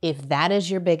 if that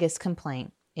is your biggest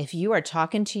complaint, if you are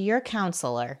talking to your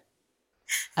counselor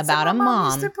about a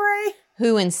mom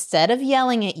who, instead of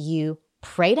yelling at you,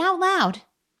 prayed out loud,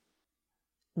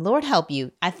 Lord help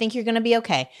you. I think you're going to be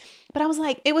okay. But I was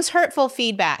like, it was hurtful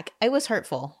feedback. It was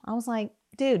hurtful. I was like,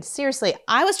 dude, seriously,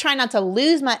 I was trying not to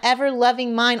lose my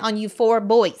ever-loving mind on you 4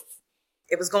 boys.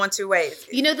 It was going 2 ways.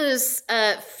 You know those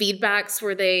feedbacks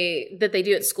that they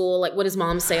do at school? Like, what does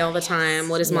mom say all the time?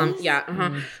 What does mom?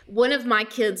 Yeah. One of my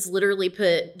kids literally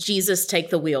put, Jesus, take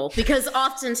the wheel. Because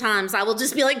oftentimes I will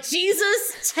just be like,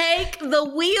 Jesus, take the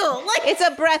wheel. Like, it's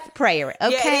a breath prayer,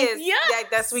 okay? Yeah, it is. Yeah,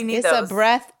 that's we need it's those. It's a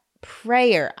breath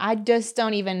prayer. I just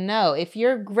don't even know. If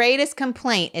your greatest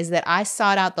complaint is that I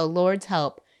sought out the Lord's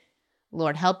help,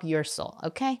 Lord, help your soul,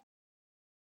 okay?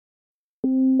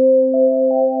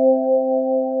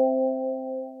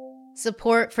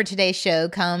 Support for today's show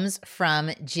comes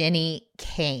from Jenny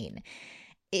Kane.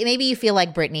 Maybe you feel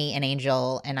like Brittany and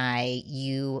Angel and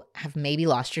you have maybe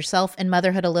lost yourself in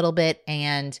motherhood a little bit,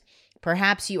 and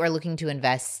perhaps you are looking to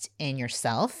invest in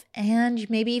yourself and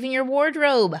maybe even your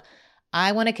wardrobe.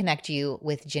 I want to connect you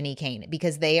with Jenny Kane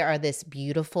because they are this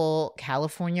beautiful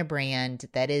California brand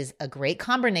that is a great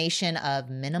combination of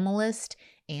minimalist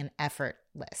and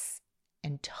effortless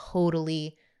and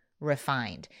totally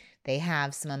refined. They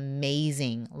have some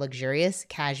amazing, luxurious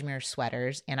cashmere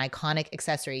sweaters and iconic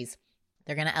accessories.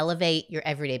 They're going to elevate your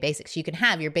everyday basics. You can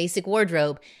have your basic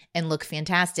wardrobe and look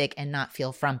fantastic and not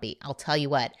feel frumpy. I'll tell you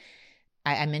what,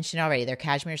 I mentioned already, they're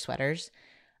cashmere sweaters.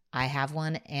 I have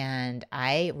one and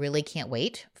I really can't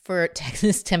wait for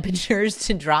Texas temperatures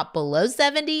to drop below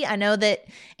 70. I know that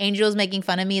Angel is making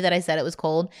fun of me that I said it was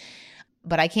cold,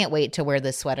 but I can't wait to wear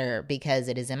this sweater because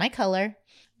it is in my color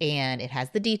and it has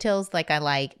the details like I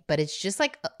like, but it's just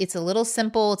like, it's a little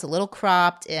simple. It's a little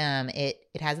cropped. It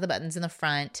has the buttons in the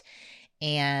front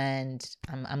and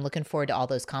I'm looking forward to all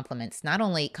those compliments. Not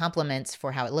only compliments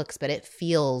for how it looks, but it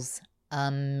feels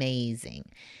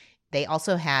amazing. They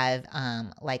also have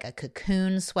like a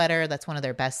cocoon sweater. That's one of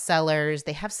their best sellers.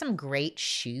 They have some great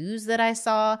shoes that I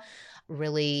saw,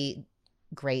 really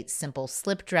great simple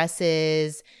slip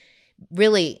dresses.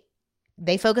 Really,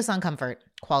 they focus on comfort,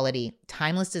 quality,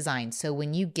 timeless design. So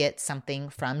when you get something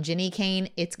from Jenny Kane,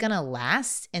 it's going to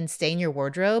last and stay in your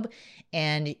wardrobe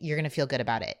and you're going to feel good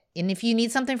about it. And if you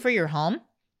need something for your home,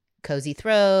 cozy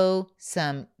throw,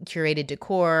 some curated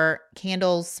decor,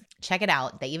 candles, check it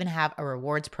out. They even have a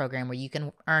rewards program where you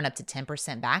can earn up to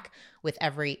 10% back with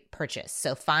every purchase.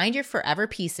 So find your forever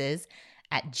pieces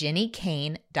at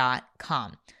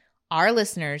jennykane.com. Our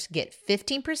listeners get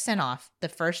 15% off the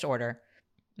first order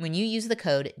when you use the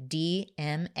code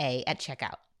DMA at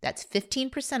checkout. That's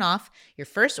 15% off your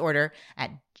first order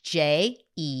at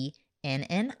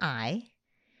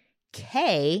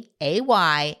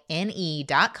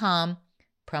JENNIKAYNE.com.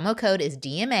 Promo code is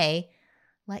DMA.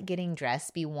 Let getting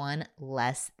dressed be one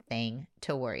less thing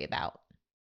to worry about.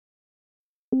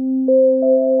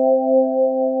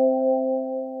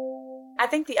 I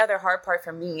think the other hard part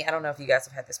for me, I don't know if you guys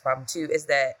have had this problem too, is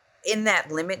that in that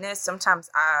limitness, sometimes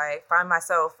I find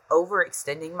myself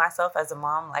overextending myself as a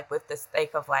mom, like with the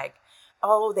sake of like,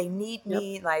 oh, they need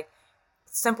me. Yep. Like,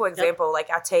 simple example,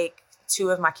 like I take 2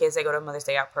 of my kids, they go to a Mother's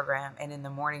Day Out program. And in the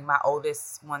morning, my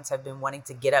oldest ones have been wanting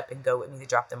to get up and go with me to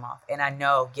drop them off. And I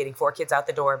know getting 4 kids out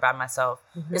the door by myself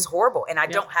is horrible. And I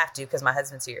don't have to because my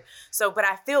husband's here. So, but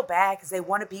I feel bad because they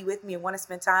want to be with me and want to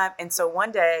spend time. And so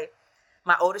one day,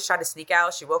 my oldest tried to sneak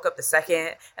out. She woke up the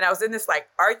second. And I was in this like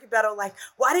argue battle, like,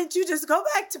 why didn't you just go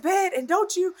back to bed? And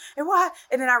don't you? And why?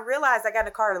 And then I realized I got in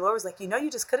the car and the Lord was like, you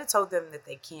just could have told them that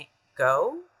they can't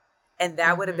go. And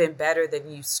that would have been better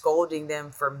than you scolding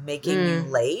them for making you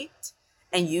late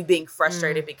and you being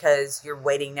frustrated because you're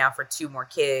waiting now for 2 more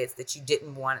kids that you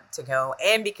didn't want to go.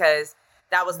 And because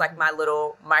that was like my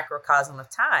little microcosm of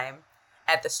time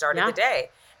at the start of the day.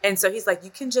 And so he's like,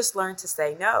 you can just learn to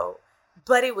say no.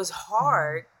 But it was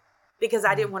hard because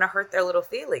I didn't want to hurt their little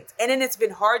feelings. And then it's been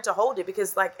hard to hold it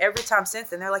because like every time since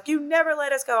then, they're like, you never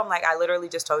let us go. I'm like, I literally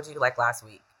just told you like last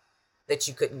week that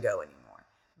you couldn't go anymore.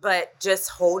 But just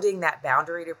holding that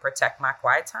boundary to protect my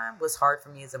quiet time was hard for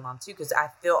me as a mom too, because I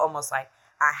feel almost like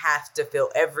I have to fill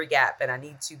every gap and I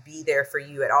need to be there for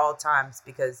you at all times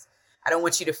because I don't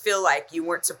want you to feel like you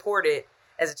weren't supported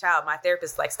as a child. My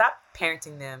therapist is like, stop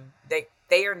parenting them.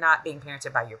 They are not being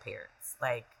parented by your parents.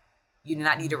 Like, you do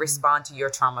not need to respond to your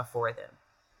trauma for them.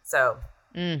 So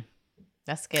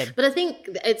that's good. But I think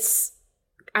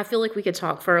I feel like we could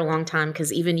talk for a long time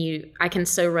because even I can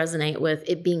so resonate with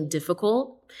it being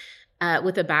difficult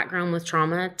with a background with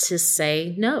trauma to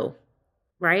say no,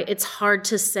 right? It's hard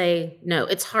to say no.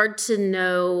 It's hard to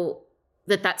know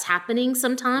that that's happening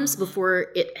sometimes before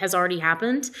it has already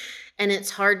happened. And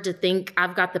it's hard to think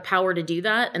I've got the power to do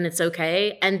that and it's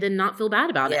okay. And then not feel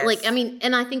bad about it. Like, I mean,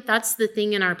 and I think that's the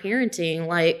thing in our parenting,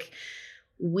 like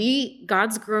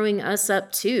God's growing us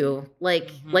up too. Like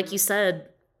you said,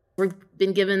 we've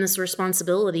been given this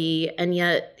responsibility and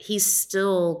yet he's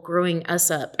still growing us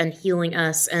up and healing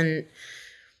us. And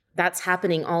that's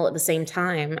happening all at the same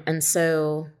time. And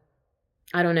so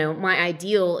I don't know, my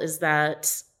ideal,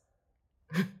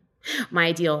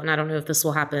 and I don't know if this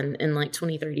will happen in like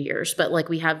 20, 30 years, but like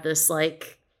we have this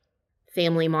like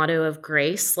family motto of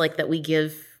grace, like that we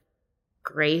give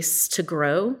grace to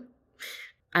grow.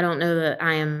 I don't know that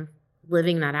I am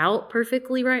living that out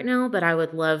perfectly right now, but I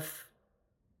would love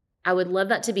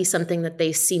that to be something that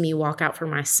they see me walk out for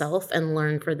myself and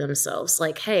learn for themselves.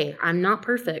 Like, hey, I'm not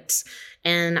perfect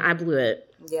and I blew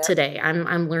it today.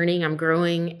 I'm learning, I'm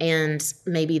growing, and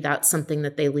maybe that's something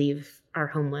that they leave our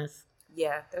home with.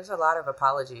 Yeah, there's a lot of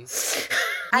apologies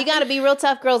You got to be real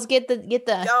tough, girls. Get the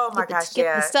Oh my gosh,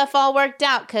 get the stuff all worked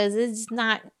out, because it's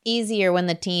not easier when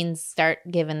the teens start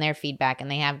giving their feedback and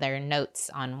they have their notes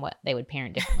on what they would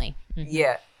parent differently.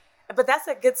 Yeah. But that's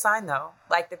a good sign, though,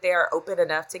 like that they are open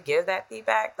enough to give that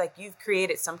feedback. Like you've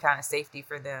created some kind of safety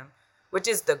for them, which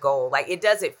is the goal. Like it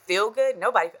doesn't feel good.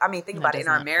 Think about it in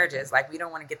our marriages. Like we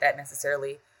don't want to get that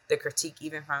necessarily the critique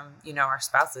even from, our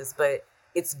spouses, but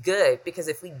it's good because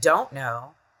if we don't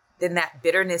know, then that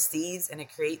bitterness seeds and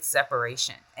it creates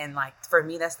separation. And like, for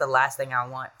me, that's the last thing I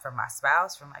want from my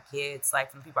spouse, from my kids, like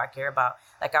from people I care about.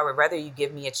 Like I would rather you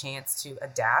give me a chance to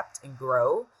adapt and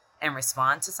grow and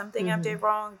respond to something I did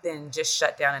wrong than just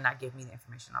shut down and not give me the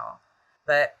information at all.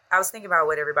 But I was thinking about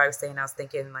what everybody was saying. I was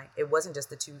thinking like, it wasn't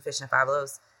just the 2 fish and 5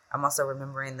 loaves. I'm also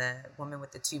remembering the woman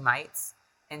with the 2 mites.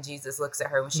 And Jesus looks at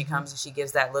her when she comes and she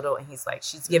gives that little, and he's like,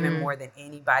 she's given more than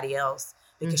anybody else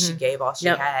because she gave all she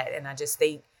had. And I just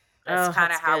think that's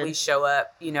kind of how we show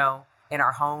up, in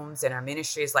our homes and our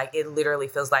ministries. Like it literally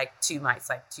feels like 2 mites,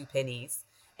 like 2 pennies.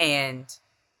 And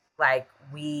like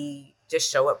we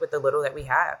just show up with the little that we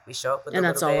have. We show up with and a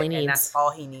that's little all bit, he needs. And that's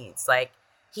all he needs. Like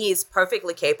he is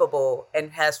perfectly capable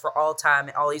and has for all time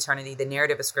and all eternity. The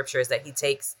narrative of scripture is that he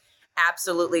takes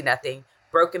absolutely nothing,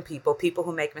 broken people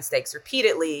who make mistakes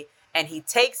repeatedly, and he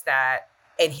takes that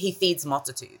and he feeds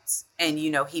multitudes. And,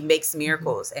 he makes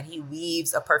miracles and he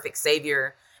weaves a perfect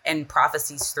savior and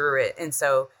prophecies through it. And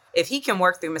so if he can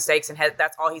work through mistakes and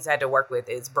that's all he's had to work with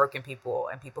is broken people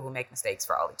and people who make mistakes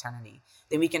for all eternity,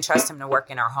 then we can trust him to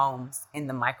work in our homes in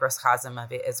the microcosm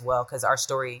of it as well, because our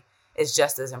story is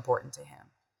just as important to him.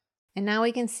 And now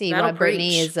we can see That'll why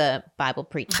Brittany preach. is a Bible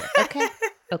preacher. Okay.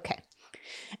 Okay.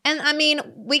 And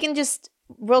we can just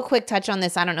real quick touch on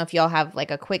this. I don't know if y'all have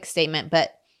like a quick statement,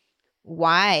 but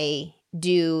why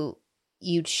do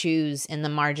you choose in the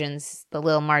margins, the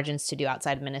little margins, to do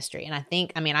outside ministry? And I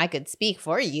think, I could speak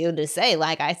for you to say,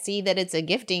 like, I see that it's a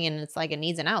gifting and it's like it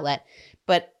needs an outlet,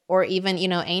 or even,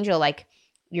 Angel, like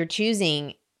you're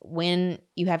choosing when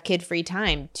you have kid-free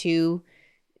time to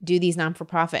do these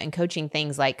non-for-profit and coaching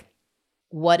things. Like,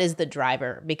 what is the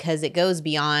driver? Because it goes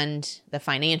beyond the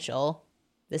financial.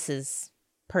 This is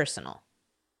personal,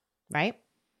 right?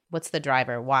 What's the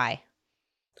driver? Why?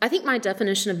 I think my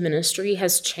definition of ministry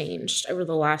has changed over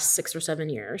the last 6 or 7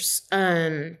 years.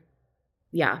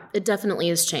 Yeah, it definitely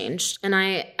has changed. And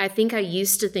I think I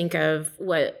used to think of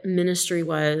what ministry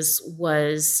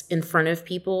was in front of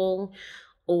people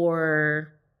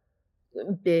or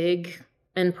big,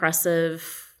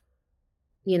 impressive,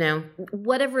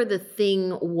 whatever the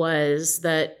thing was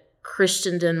that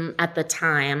Christendom at the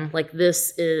time, like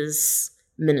this is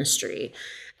ministry.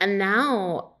 And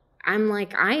now I'm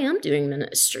like, I am doing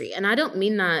ministry. And I don't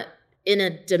mean that in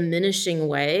a diminishing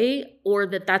way or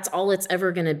that that's all it's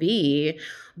ever going to be.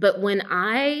 But when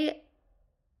I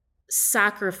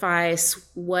sacrifice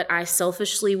what I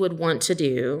selfishly would want to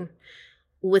do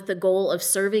with the goal of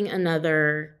serving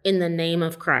another in the name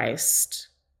of Christ,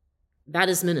 that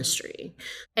is ministry.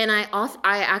 And I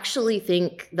actually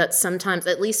think that sometimes,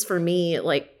 at least for me,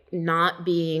 like not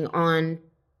being on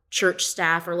church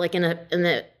staff or like in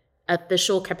a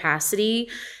official capacity,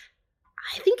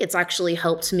 I think it's actually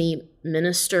helped me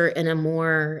minister in a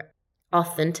more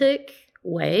authentic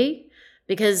way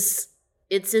because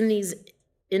it's in these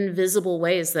invisible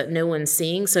ways that no one's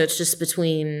seeing. So it's just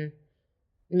between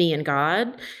me and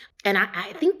God. And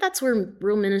I think that's where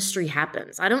real ministry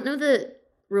happens. I don't know that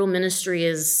real ministry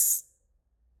is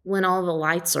when all the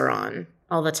lights are on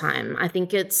all the time. I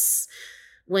think it's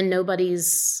when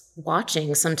nobody's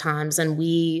watching sometimes and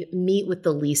we meet with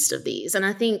the least of these. And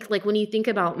I think like when you think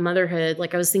about motherhood,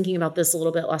 like I was thinking about this a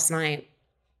little bit last night.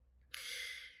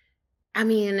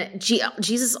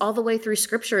 Jesus all the way through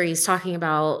scripture, he's talking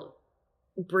about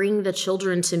bring the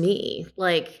children to me.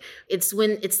 Like it's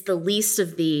when it's the least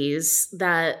of these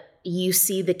that you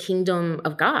see the kingdom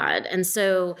of God. And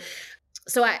so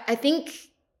I think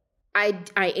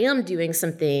I am doing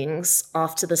some things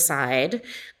off to the side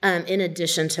in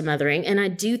addition to mothering. And I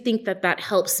do think that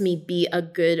helps me be a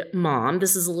good mom.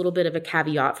 This is a little bit of a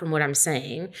caveat from what I'm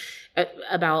saying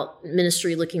about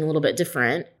ministry looking a little bit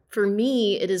different. For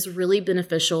me, it is really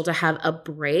beneficial to have a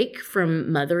break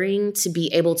from mothering to be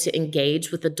able to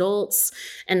engage with adults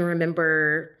and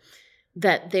remember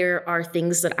that there are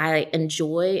things that I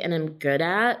enjoy and am good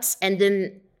at. And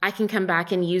then I can come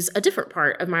back and use a different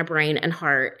part of my brain and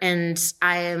heart. And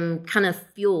I am kind of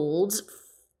fueled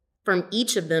from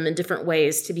each of them in different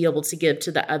ways to be able to give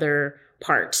to the other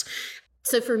part.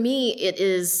 So for me, it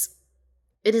is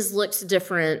It has looked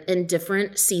different in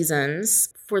different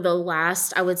seasons. For the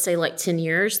last, I would say, like 10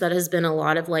 years, that has been a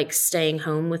lot of like staying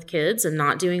home with kids and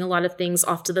not doing a lot of things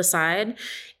off to the side.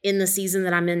 In the season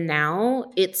that I'm in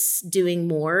now, it's doing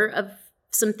more of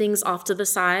some things off to the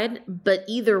side. But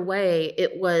either way,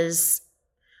 it was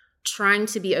trying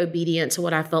to be obedient to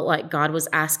what I felt like God was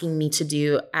asking me to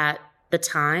do at the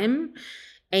time.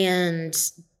 And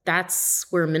that's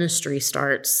where ministry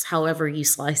starts, however you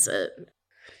slice it.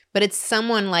 But it's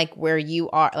someone like where you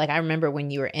are. Like, I remember when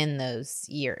you were in those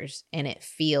years, and it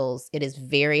is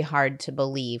very hard to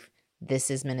believe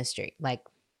this is ministry. Like,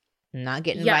 not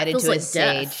getting invited to a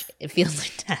stage. It feels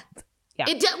like death. Yeah.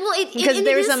 Because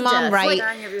there's a mom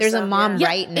there's a mom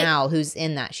right now who's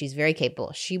in that. She's very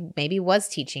capable. She maybe was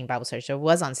teaching Bible studies or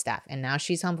was on staff, and now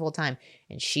she's home full time,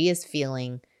 and she is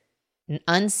feeling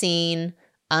unseen,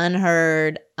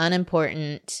 unheard,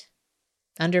 unimportant,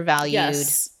 undervalued.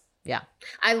 Yes. Yeah.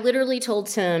 I literally told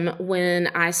Tim when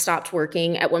I stopped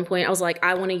working at one point, I was like,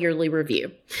 I want a yearly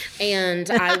review, and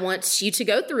I want you to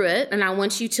go through it, and I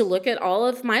want you to look at all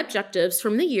of my objectives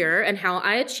from the year and how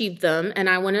I achieved them, and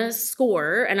I want a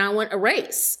score, and I want a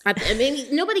raise. I mean,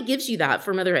 nobody gives you that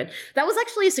for motherhood. That was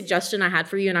actually a suggestion I had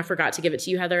for you, and I forgot to give it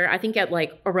to you, Heather. I think at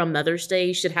like around Mother's Day,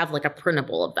 you should have like a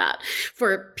printable of that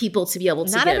for people to be able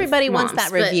to Not give everybody moms, wants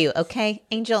that review, okay?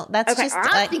 Angel, that's okay, just...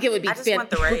 I think it would be I just want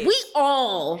the raise.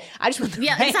 I just want the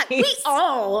Yeah, raise. exactly. We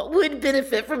all would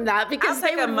benefit from that because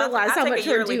they would realize how much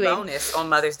we're doing. Bonus on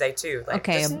Mother's Day too. Like,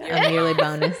 okay, a yearly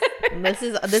bonus.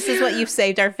 This is what you've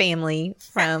saved our family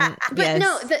from. But yes.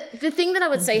 no, the thing that I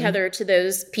would say, Heather, to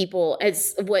those people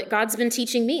is what God's been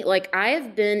teaching me. Like, I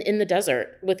have been in the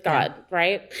desert with God,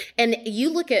 right? And you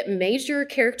look at major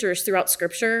characters throughout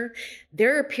Scripture.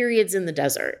 There are periods in the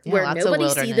desert where nobody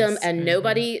see them and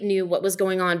nobody knew what was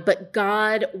going on, but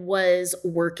God was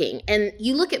working. And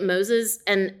you look at Moses,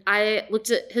 and I looked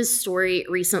at his story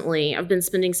recently. I've been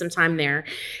spending some time there,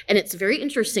 and it's very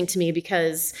interesting to me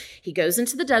because he goes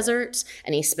into the desert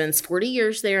and he spends 40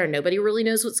 years there and nobody really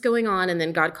knows what's going on. And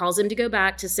then God calls him to go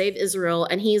back to save Israel.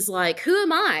 And he's like, who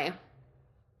am I?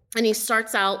 And he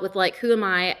starts out with like, who am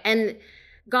I? And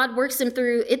God works him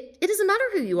through it. It doesn't matter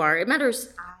who you are. It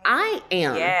matters I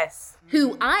am. Yes.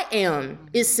 Who I am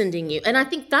is sending you. And I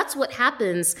think that's what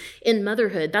happens in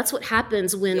motherhood. That's what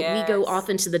happens when we go off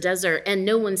into the desert and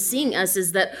no one's seeing us,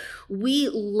 is that we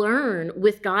learn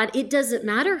with God. It doesn't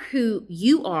matter who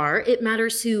you are. It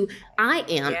matters who I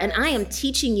am. And I am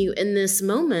teaching you in this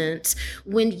moment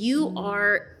when you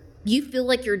feel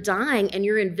like you're dying and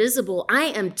you're invisible. I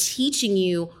am teaching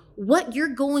you what you're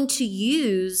going to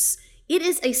use. It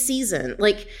is a season.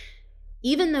 Like,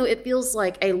 even though it feels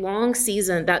like a long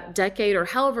season, that decade or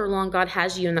however long God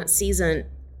has you in that season,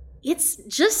 it's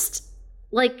just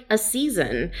like a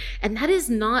season. And that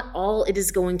is not all it is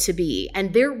going to be.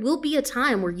 And there will be a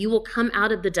time where you will come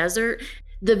out of the desert.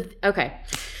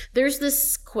 There's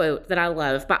this quote that I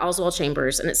love by Oswald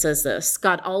Chambers, and it says this: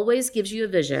 God always gives you a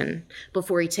vision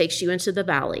before he takes you into the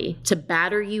valley to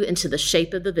batter you into the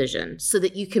shape of the vision so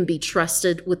that you can be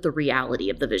trusted with the reality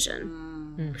of the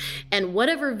vision. And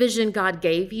whatever vision God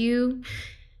gave you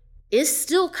is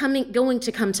still going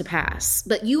to come to pass,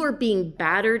 but you are being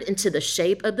battered into the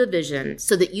shape of the vision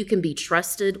so that you can be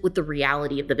trusted with the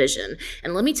reality of the vision.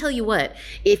 And let me tell you what,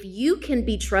 if you can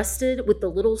be trusted with the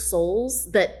little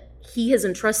souls that he has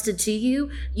entrusted to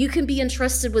you, you can be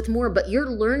entrusted with more, but you're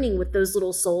learning with those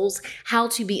little souls how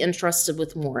to be entrusted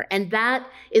with more. And that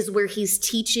is where he's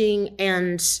teaching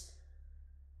and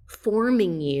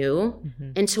forming you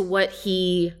into what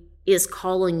he is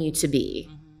calling you to be.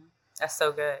 That's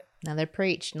so good. Another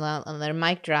preach, another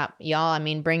mic drop. Y'all, I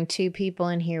mean, bring two people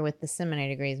in here with the seminary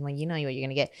degrees. Well, you know what you're going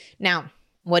to get. Now,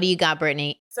 what do you got,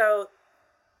 Brittany? So,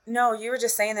 no, you were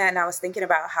just saying that, and I was thinking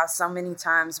about how so many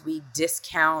times we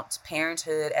discount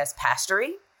parenthood as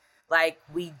pastory. Like,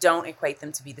 we don't equate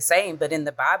them to be the same. But in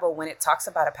the Bible, when it talks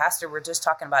about a pastor, we're just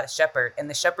talking about a shepherd. And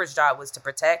the shepherd's job was to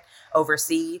protect,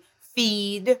 oversee,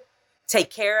 feed, take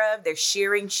care of. They're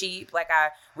shearing sheep. Like, I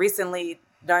recently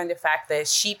learned the fact that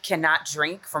sheep cannot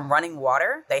drink from running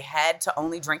water. They had to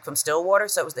only drink from still water.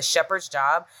 So it was the shepherd's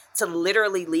job to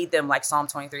literally lead them, like Psalm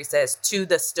 23 says, to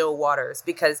the still waters.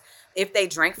 Because if they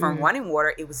drank from running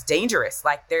water, it was dangerous.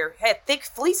 Like, they had thick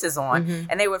fleeces on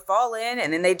and they would fall in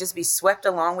and then they'd just be swept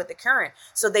along with the current.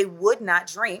 So they would not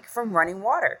drink from running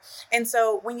water. And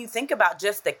so when you think about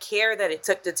just the care that it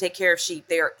took to take care of sheep,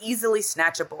 they are easily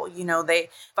snatchable. You know, they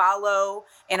follow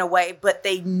in a way, but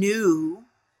they knew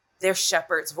their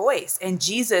shepherd's voice. And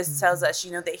Jesus tells us,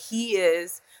 you know, that he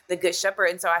is the good shepherd.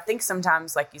 And so I think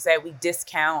sometimes, like you said, we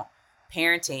discount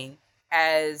parenting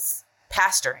as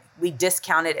pastoring. We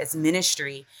discount it as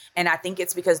ministry. And I think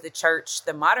it's because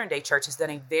the modern day church has done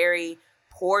a very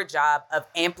poor job of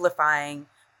amplifying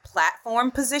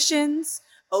platform positions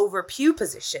over pew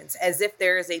positions, as if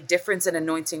there is a difference in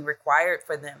anointing required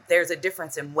for them. There's a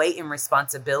difference in weight and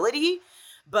responsibility,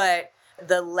 but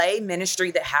the lay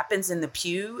ministry that happens in the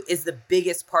pew is the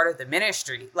biggest part of the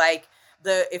ministry. Like,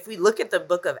 if we look at the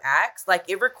book of Acts, like,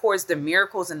 it records the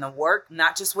miracles and the work,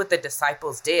 not just what the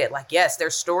disciples did. Like, yes, their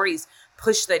stories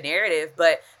push the narrative,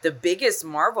 but the biggest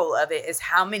marvel of it is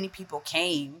how many people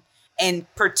came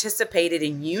and participated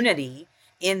in unity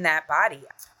in that body.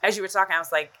 As you were talking, I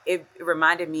was like, it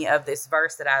reminded me of this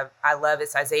verse that I love.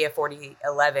 It's Isaiah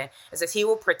 40:11. It says, he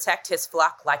will protect his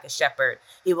flock like a shepherd.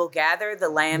 He will gather the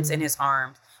lambs in his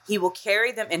arms. He will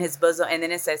carry them in his bosom. And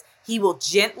then it says, he will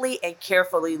gently and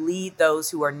carefully lead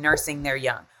those who are nursing their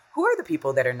young. Who are the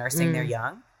people that are nursing their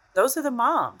young? Those are the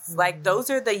moms. Like, those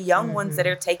are the young ones that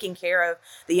are taking care of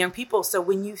the young people. So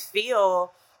when you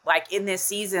feel like in this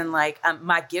season, like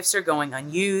my gifts are going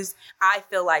unused, I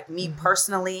feel like me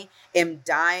personally am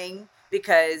dying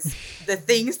because the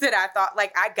things that I thought,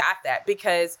 like, I got that,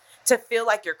 because to feel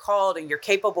like you're called and you're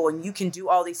capable and you can do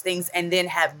all these things and then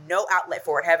have no outlet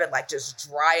for it, have it like just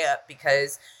dry up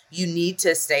because you need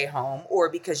to stay home or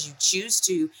because you choose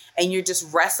to, and you're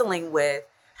just wrestling with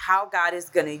how God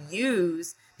is going to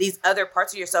use these other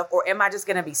parts of yourself, or am I just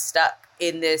going to be stuck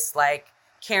in this, like,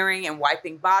 carrying and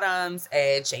wiping bottoms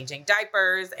and changing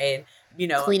diapers and, you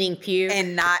know, cleaning pew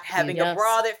and not having a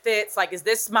bra that fits? Like, is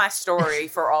this my story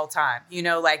for all time? You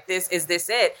know, like, is this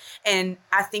it? And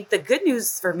I think the good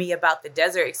news for me about the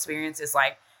desert experience is,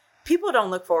 like, people don't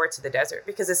look forward to the desert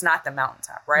because it's not the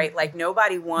mountaintop, right? Mm-hmm. Like,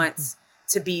 nobody wants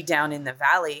to be down in the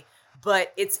valley,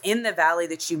 but it's in the valley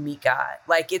that you meet God.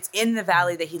 Like, it's in the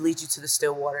valley that he leads you to the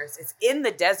still waters. It's in the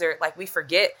desert. Like, we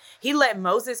forget, he led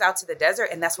Moses out to the desert,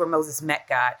 and that's where Moses met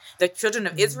God. The children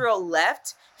of Israel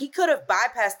left. He could have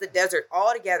bypassed the desert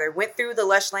altogether, went through the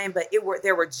lush land, but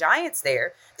there were giants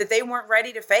there that they weren't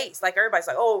ready to face. Like, everybody's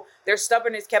like, oh, their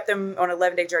stubbornness kept them on an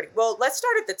 11-day journey. Well, let's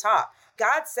start at the top.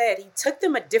 God said he took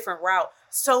them a different route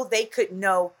so they could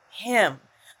know him.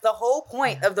 The whole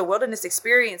point of the wilderness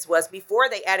experience was, before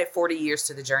they added 40 years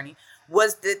to the journey,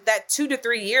 was that 2 to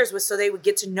 3 years was so they would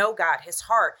get to know God, his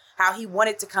heart, how he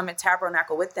wanted to come and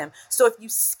tabernacle with them. So if you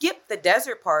skip the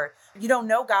desert part, you don't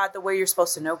know God the way you're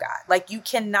supposed to know God. Like, you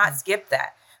cannot skip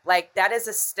that. Like, that is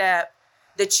a step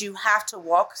that you have to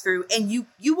walk through, and you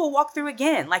will walk through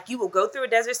again. Like, you will go through a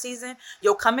desert season.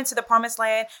 You'll come into the promised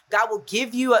land. God will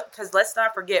give you because let's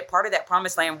not forget, part of that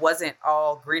promised land wasn't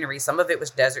all greenery. Some of it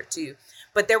was desert too.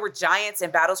 But there were giants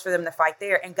and battles for them to fight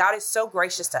there. And God is so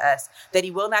gracious to us that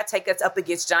he will not take us up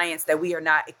against giants that we are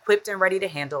not equipped and ready to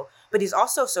handle. But he's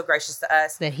also so gracious to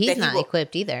us that he's not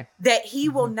equipped either. That he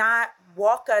will not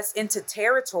walk us into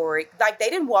territory. Like, they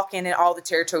didn't walk in and all the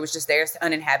territory was just theirs,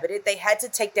 uninhabited. They had to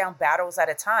take down battles at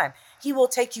a time. He will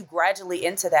take you gradually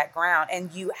into that ground.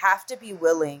 And you have to be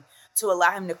willing to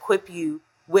allow him to equip you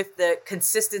with the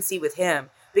consistency with him.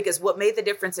 Because what made the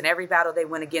difference in every battle they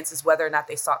went against is whether or not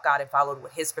they sought God and followed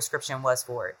what his prescription was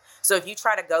for it. So if you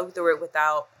try to go through it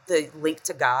without the link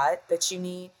to God that you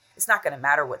need, it's not going to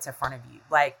matter what's in front of you.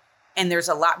 Like, and there's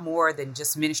a lot more than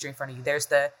just ministry in front of you. There's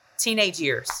the teenage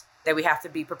years that we have to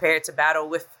be prepared to battle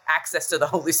with access to the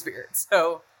Holy Spirit.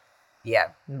 So,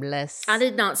 yeah. Bless. I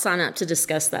did not sign up to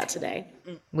discuss that today.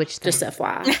 Which thing? Just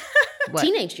FYI.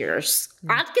 Teenage years.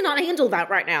 I cannot handle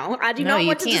that right now. I do not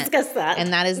want to discuss that.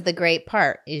 And that is the great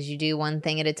part, is you do one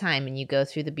thing at a time and you go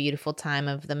through the beautiful time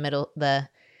of the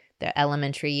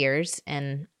elementary years.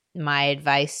 And my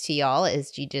advice to y'all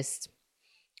is you just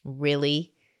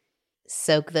really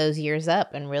soak those years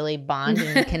up and really bond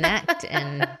and connect,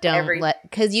 and don't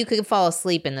because you could fall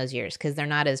asleep in those years because they're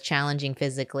not as challenging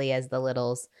physically as the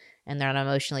littles, and they're not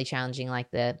emotionally challenging like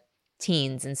the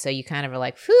teens. And so you kind of are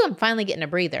like, phew, I'm finally getting a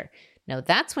breather. No,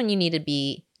 that's when you need to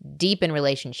be deep in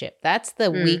relationship. That's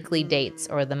the weekly dates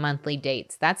or the monthly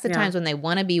dates. That's the times when they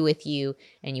want to be with you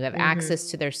and you have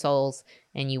access to their souls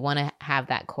and you want to have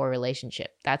that core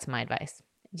relationship. That's my advice.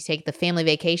 You take the family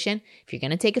vacation. If you're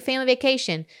going to take a family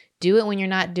vacation, do it when you're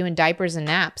not doing diapers and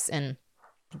naps and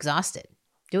exhausted.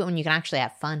 Do it when you can actually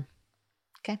have fun.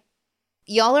 Okay.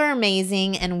 Y'all are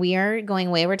amazing, and we are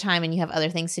going way over time, and you have other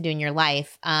things to do in your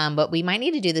life. But we might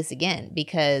need to do this again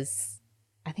because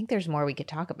I think there's more we could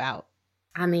talk about.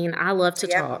 I mean, I love to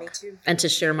talk and to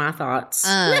share my thoughts.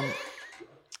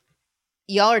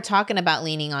 Y'all are talking about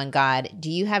leaning on God.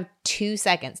 Do you have 2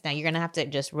 seconds? Now, you're going to have to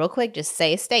just real quick, just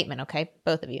say a statement, okay?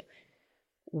 Both of you.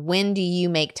 When do you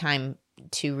make time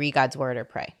to read God's word or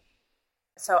pray?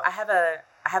 So I have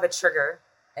a trigger.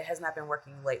 It has not been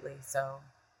working lately. So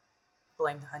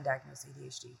blame the undiagnosed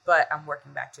ADHD, but I'm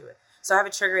working back to it. So I have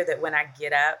a trigger that when I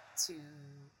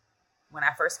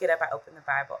first get up, I open the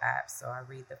Bible app. So I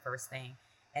read the first thing,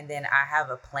 and then I have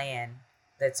a plan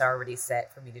that's already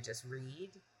set for me to just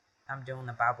read. I'm doing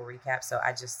the Bible recap. So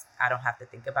I don't have to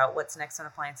think about what's next on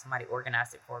the plan. Somebody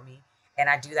organized it for me. And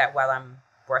I do that while I'm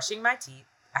brushing my teeth.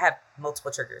 I have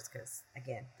multiple triggers because,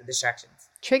 again, the distractions.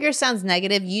 Trigger sounds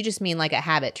negative. You just mean like a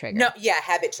habit trigger. No, yeah,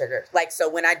 habit trigger. Like, so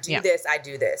when I do this, I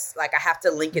do this. Like, I have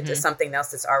to link it to something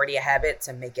else that's already a habit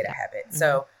to make it a habit. Mm-hmm.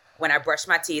 So when I brush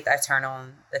my teeth, I turn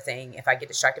on the thing. If I get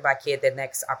distracted by a kid, the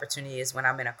next opportunity is when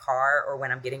I'm in a car or when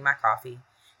I'm getting my coffee.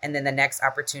 And then the next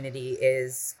opportunity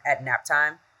is at nap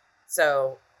time.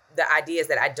 So the idea is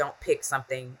that I don't pick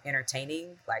something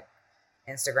entertaining like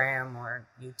Instagram or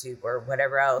YouTube or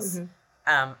whatever else. Mm-hmm.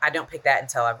 I don't pick that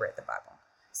until I've read the Bible.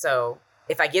 So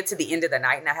if I get to the end of the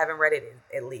night and I haven't read it,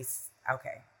 at least,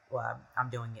 okay, well, I'm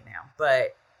doing it now.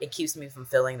 But it keeps me from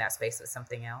filling that space with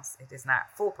something else. It is not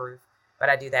foolproof, but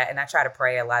I do that. And I try to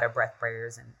pray a lot of breath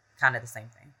prayers and kind of the same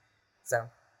thing. So.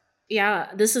 Yeah,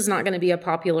 this is not going to be a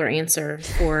popular answer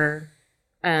for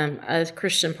a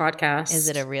Christian podcast. Is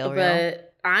it a real?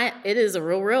 But it is a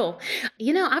real.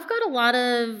 You know, I've got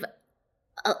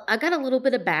I got a little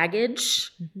bit of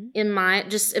baggage in my,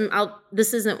 this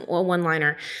isn't a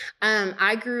one-liner.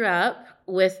 I grew up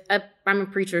I'm a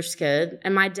preacher's kid,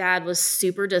 and my dad was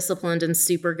super disciplined and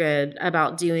super good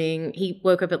about he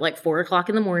woke up at like 4:00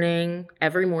 in the morning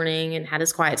every morning and had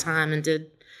his quiet time and did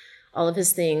all of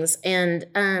his things. And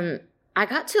I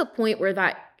got to a point where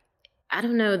I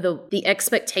don't know, the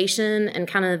expectation and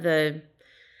kind of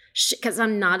because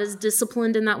I'm not as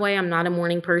disciplined in that way. I'm not a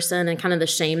morning person, and kind of the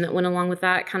shame that went along with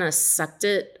that kind of sucked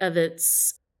it of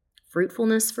its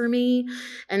fruitfulness for me.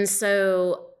 And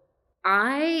so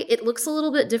it looks a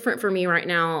little bit different for me right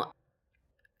now.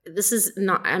 This is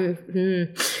not,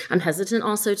 I'm hesitant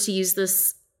also to use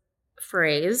this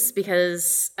phrase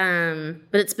because,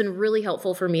 but it's been really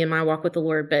helpful for me in my walk with the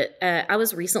Lord. But I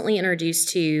was recently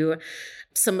introduced to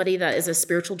somebody that is a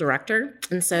spiritual director.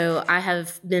 And so I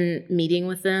have been meeting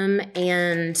with them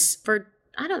and for,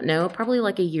 I don't know, probably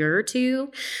like a year or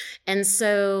two. And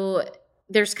so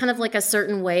there's kind of like a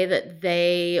certain way that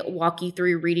they walk you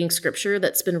through reading scripture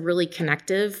that's been really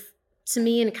connective to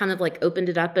me and kind of like opened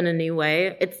it up in a new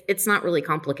way. It's not really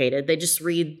complicated. They just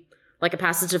read like a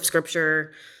passage of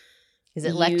scripture. Is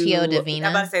it Lectio Divina?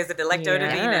 I'm about to say, is it the Lectio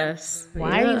Divina?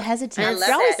 Why are you hesitant?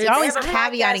 You're always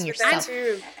caveating yourself.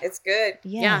 It's good.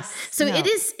 Yes. Yeah. So it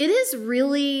is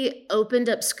really opened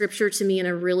up scripture to me in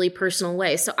a really personal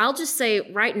way. So I'll just say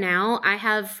right now, I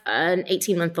have an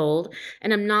 18-month-old,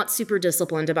 and I'm not super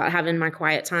disciplined about having my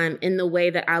quiet time in the way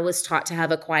that I was taught to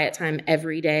have a quiet time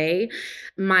every day.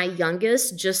 My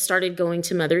youngest just started going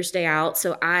to Mother's Day out.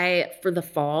 So for the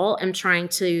fall, am trying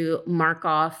to mark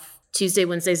off Tuesday,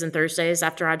 Wednesdays, and Thursdays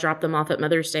after I drop them off at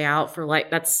Mother's Day out for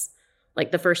that's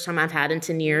like the first time I've had in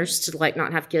 10 years to like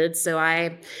not have kids. So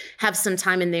I have some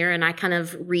time in there and I kind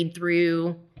of read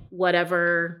through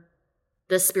whatever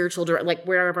the spiritual, like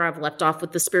wherever I've left off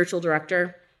with the spiritual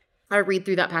director. I read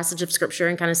through that passage of scripture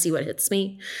and kind of see what hits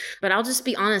me. But I'll just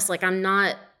be honest, like I'm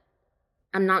not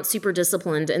super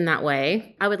disciplined in that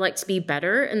way. I would like to be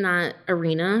better in that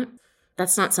arena.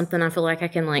 That's not something I feel like I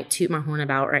can like toot my horn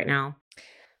about right now.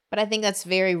 But I think that's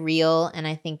very real, and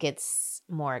I think it's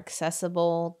more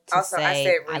accessible to also,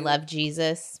 say, I love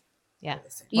Jesus. Yeah.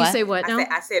 You say what now?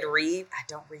 I said read. I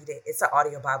don't read it. It's an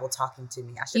audio Bible talking to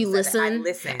me. I should listen? I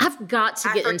listen. I've got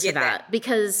to get into that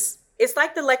because it's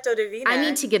like the Lectio Divina. I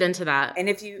need to get into that. And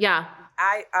if you... Yeah.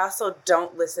 I also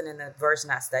don't listen in the version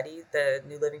I study. The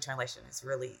New Living Translation is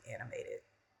really animated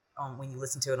when you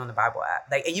listen to it on the Bible app.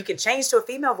 Like, and you can change to a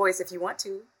female voice if you want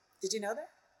to. Did you know that?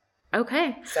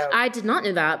 Okay. So I did not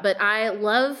know that, but I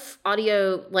love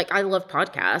audio, like I love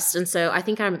podcasts. And so I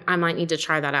think I might need to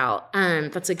try that out.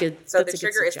 That's a good So the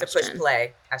trigger is to push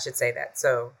play. I should say that.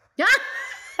 So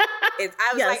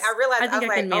I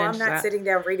realized, I'm not sitting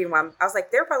down reading while I was like,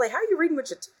 they're probably, how are you reading with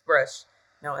your toothbrush?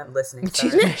 No, I'm listening.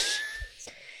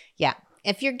 Yeah.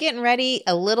 If you're getting ready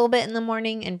a little bit in the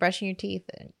morning and brushing your teeth,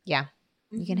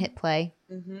 you can hit play.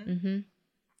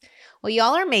 Well,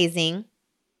 y'all are amazing.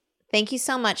 Thank you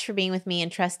so much for being with me and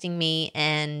trusting me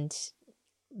and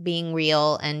being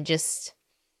real and just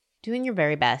doing your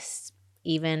very best,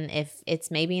 even if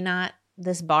it's maybe not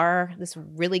this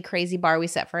really crazy bar we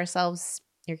set for ourselves.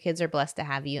 Your kids are blessed to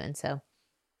have you. And so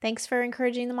thanks for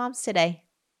encouraging the moms today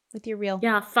with your real.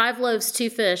 Yeah, 5 loaves, 2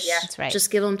 fish. Yeah. That's right. Just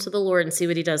give them to the Lord and see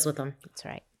what he does with them. That's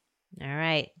right. All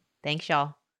right. Thanks,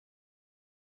 y'all.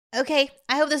 Okay,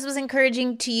 I hope this was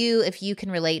encouraging to you. If you can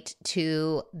relate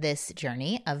to this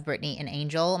journey of Brittany and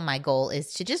Angel, my goal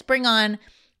is to just bring on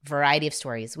variety of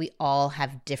stories. We all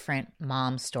have different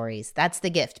mom stories. That's the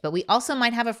gift. But we also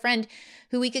might have a friend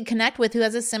who we could connect with who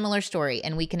has a similar story,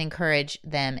 and we can encourage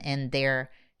them in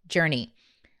their journey.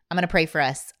 I'm going to pray for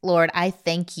us. Lord, I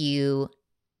thank you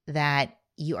that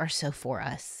you are so for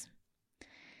us,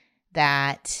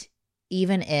 that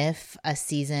even if a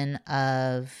season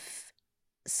of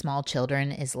small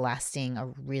children is lasting a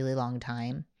really long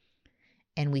time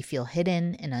and we feel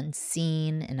hidden and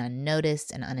unseen and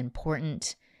unnoticed and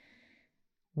unimportant,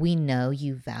 we know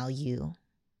you value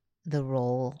the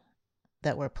role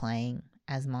that we're playing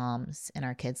as moms in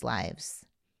our kids' lives,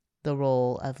 the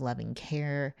role of loving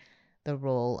care, the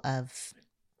role of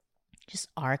just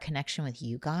our connection with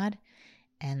you, God,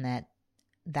 and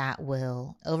that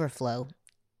will overflow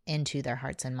into their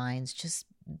hearts and minds just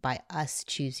by us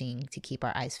choosing to keep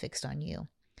our eyes fixed on you.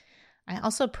 I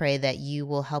also pray that you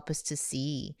will help us to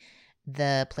see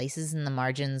the places in the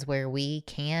margins where we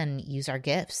can use our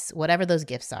gifts, whatever those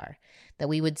gifts are, that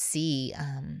we would see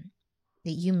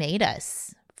that you made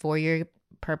us for your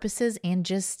purposes and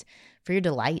just for your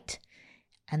delight,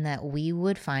 and that we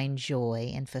would find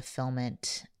joy and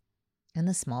fulfillment in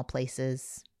the small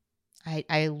places.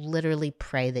 I literally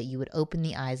pray that you would open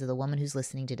the eyes of the woman who's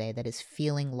listening today that is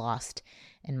feeling lost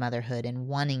in motherhood and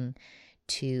wanting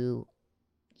to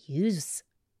use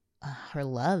her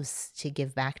loves to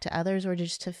give back to others or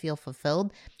just to feel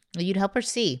fulfilled. You'd help her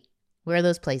see, where are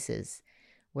those places?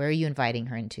 Where are you inviting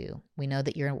her into? We know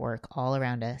that you're at work all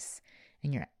around us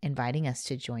and you're inviting us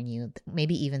to join you,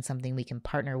 maybe even something we can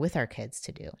partner with our kids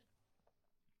to do.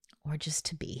 Or just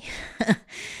to be.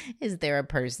 Is there a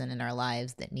person in our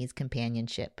lives that needs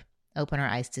companionship? Open our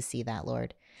eyes to see that,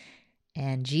 Lord.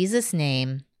 In Jesus'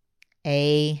 name,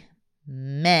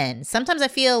 amen. Sometimes I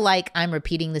feel like I'm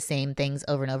repeating the same things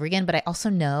over and over again, but I also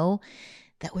know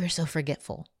that we're so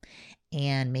forgetful.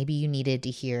 And maybe you needed to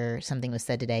hear something was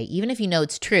said today. Even if you know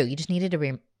it's true, you just needed to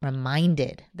be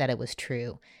reminded that it was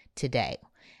true today.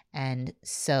 And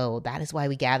so that is why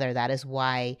we gather. That is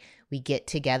why we get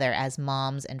together as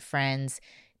moms and friends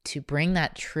to bring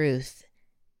that truth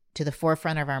to the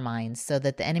forefront of our minds so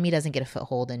that the enemy doesn't get a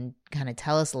foothold and kind of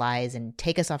tell us lies and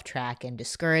take us off track and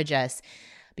discourage us.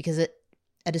 Because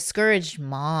a discouraged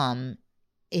mom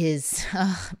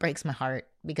breaks my heart,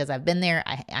 because I've been there.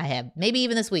 I have, maybe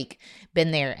even this week,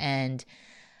 been there, and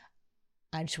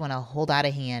I just want to hold out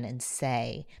a hand and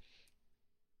say,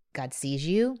 God sees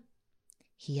you.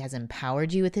 He has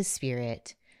empowered you with his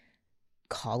spirit.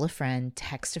 Call a friend,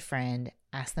 text a friend,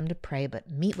 ask them to pray,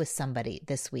 but meet with somebody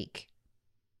this week.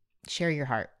 Share your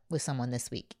heart with someone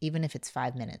this week, even if it's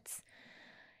 5 minutes.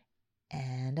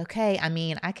 And okay,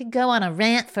 I could go on a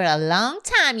rant for a long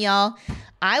time, y'all.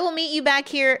 I will meet you back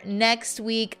here next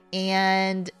week.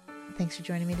 And thanks for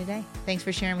joining me today. Thanks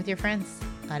for sharing with your friends.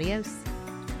 Adios.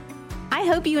 I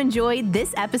hope you enjoyed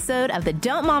this episode of the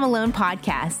Don't Mom Alone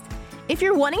podcast. If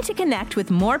you're wanting to connect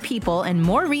with more people and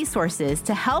more resources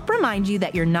to help remind you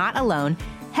that you're not alone,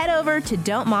 head over to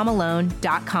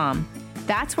don'tmomalone.com.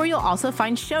 That's where you'll also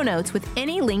find show notes with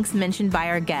any links mentioned by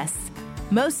our guests.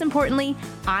 Most importantly,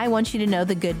 I want you to know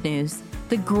the good news,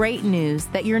 the great news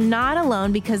that you're not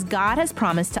alone because God has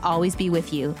promised to always be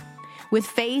with you. With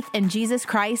faith in Jesus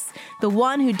Christ, the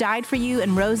one who died for you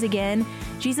and rose again,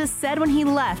 Jesus said when he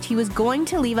left, he was going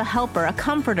to leave a helper, a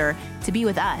comforter, to be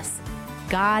with us.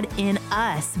 God in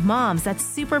us. Moms, that's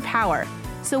superpower.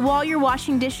 So while you're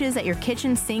washing dishes at your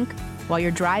kitchen sink, while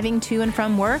you're driving to and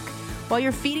from work, while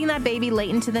you're feeding that baby late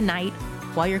into the night,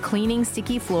 while you're cleaning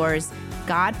sticky floors,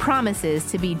 God promises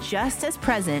to be just as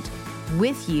present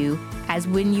with you as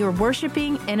when you're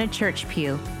worshiping in a church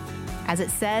pew. As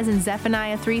it says in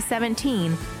Zephaniah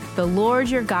 3:17, the Lord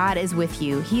your God is with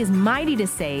you. He is mighty to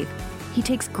save. He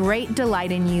takes great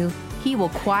delight in you. He will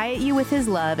quiet you with his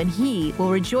love, and he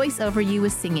will rejoice over you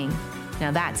with singing.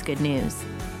 Now that's good news.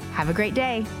 Have a great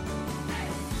day.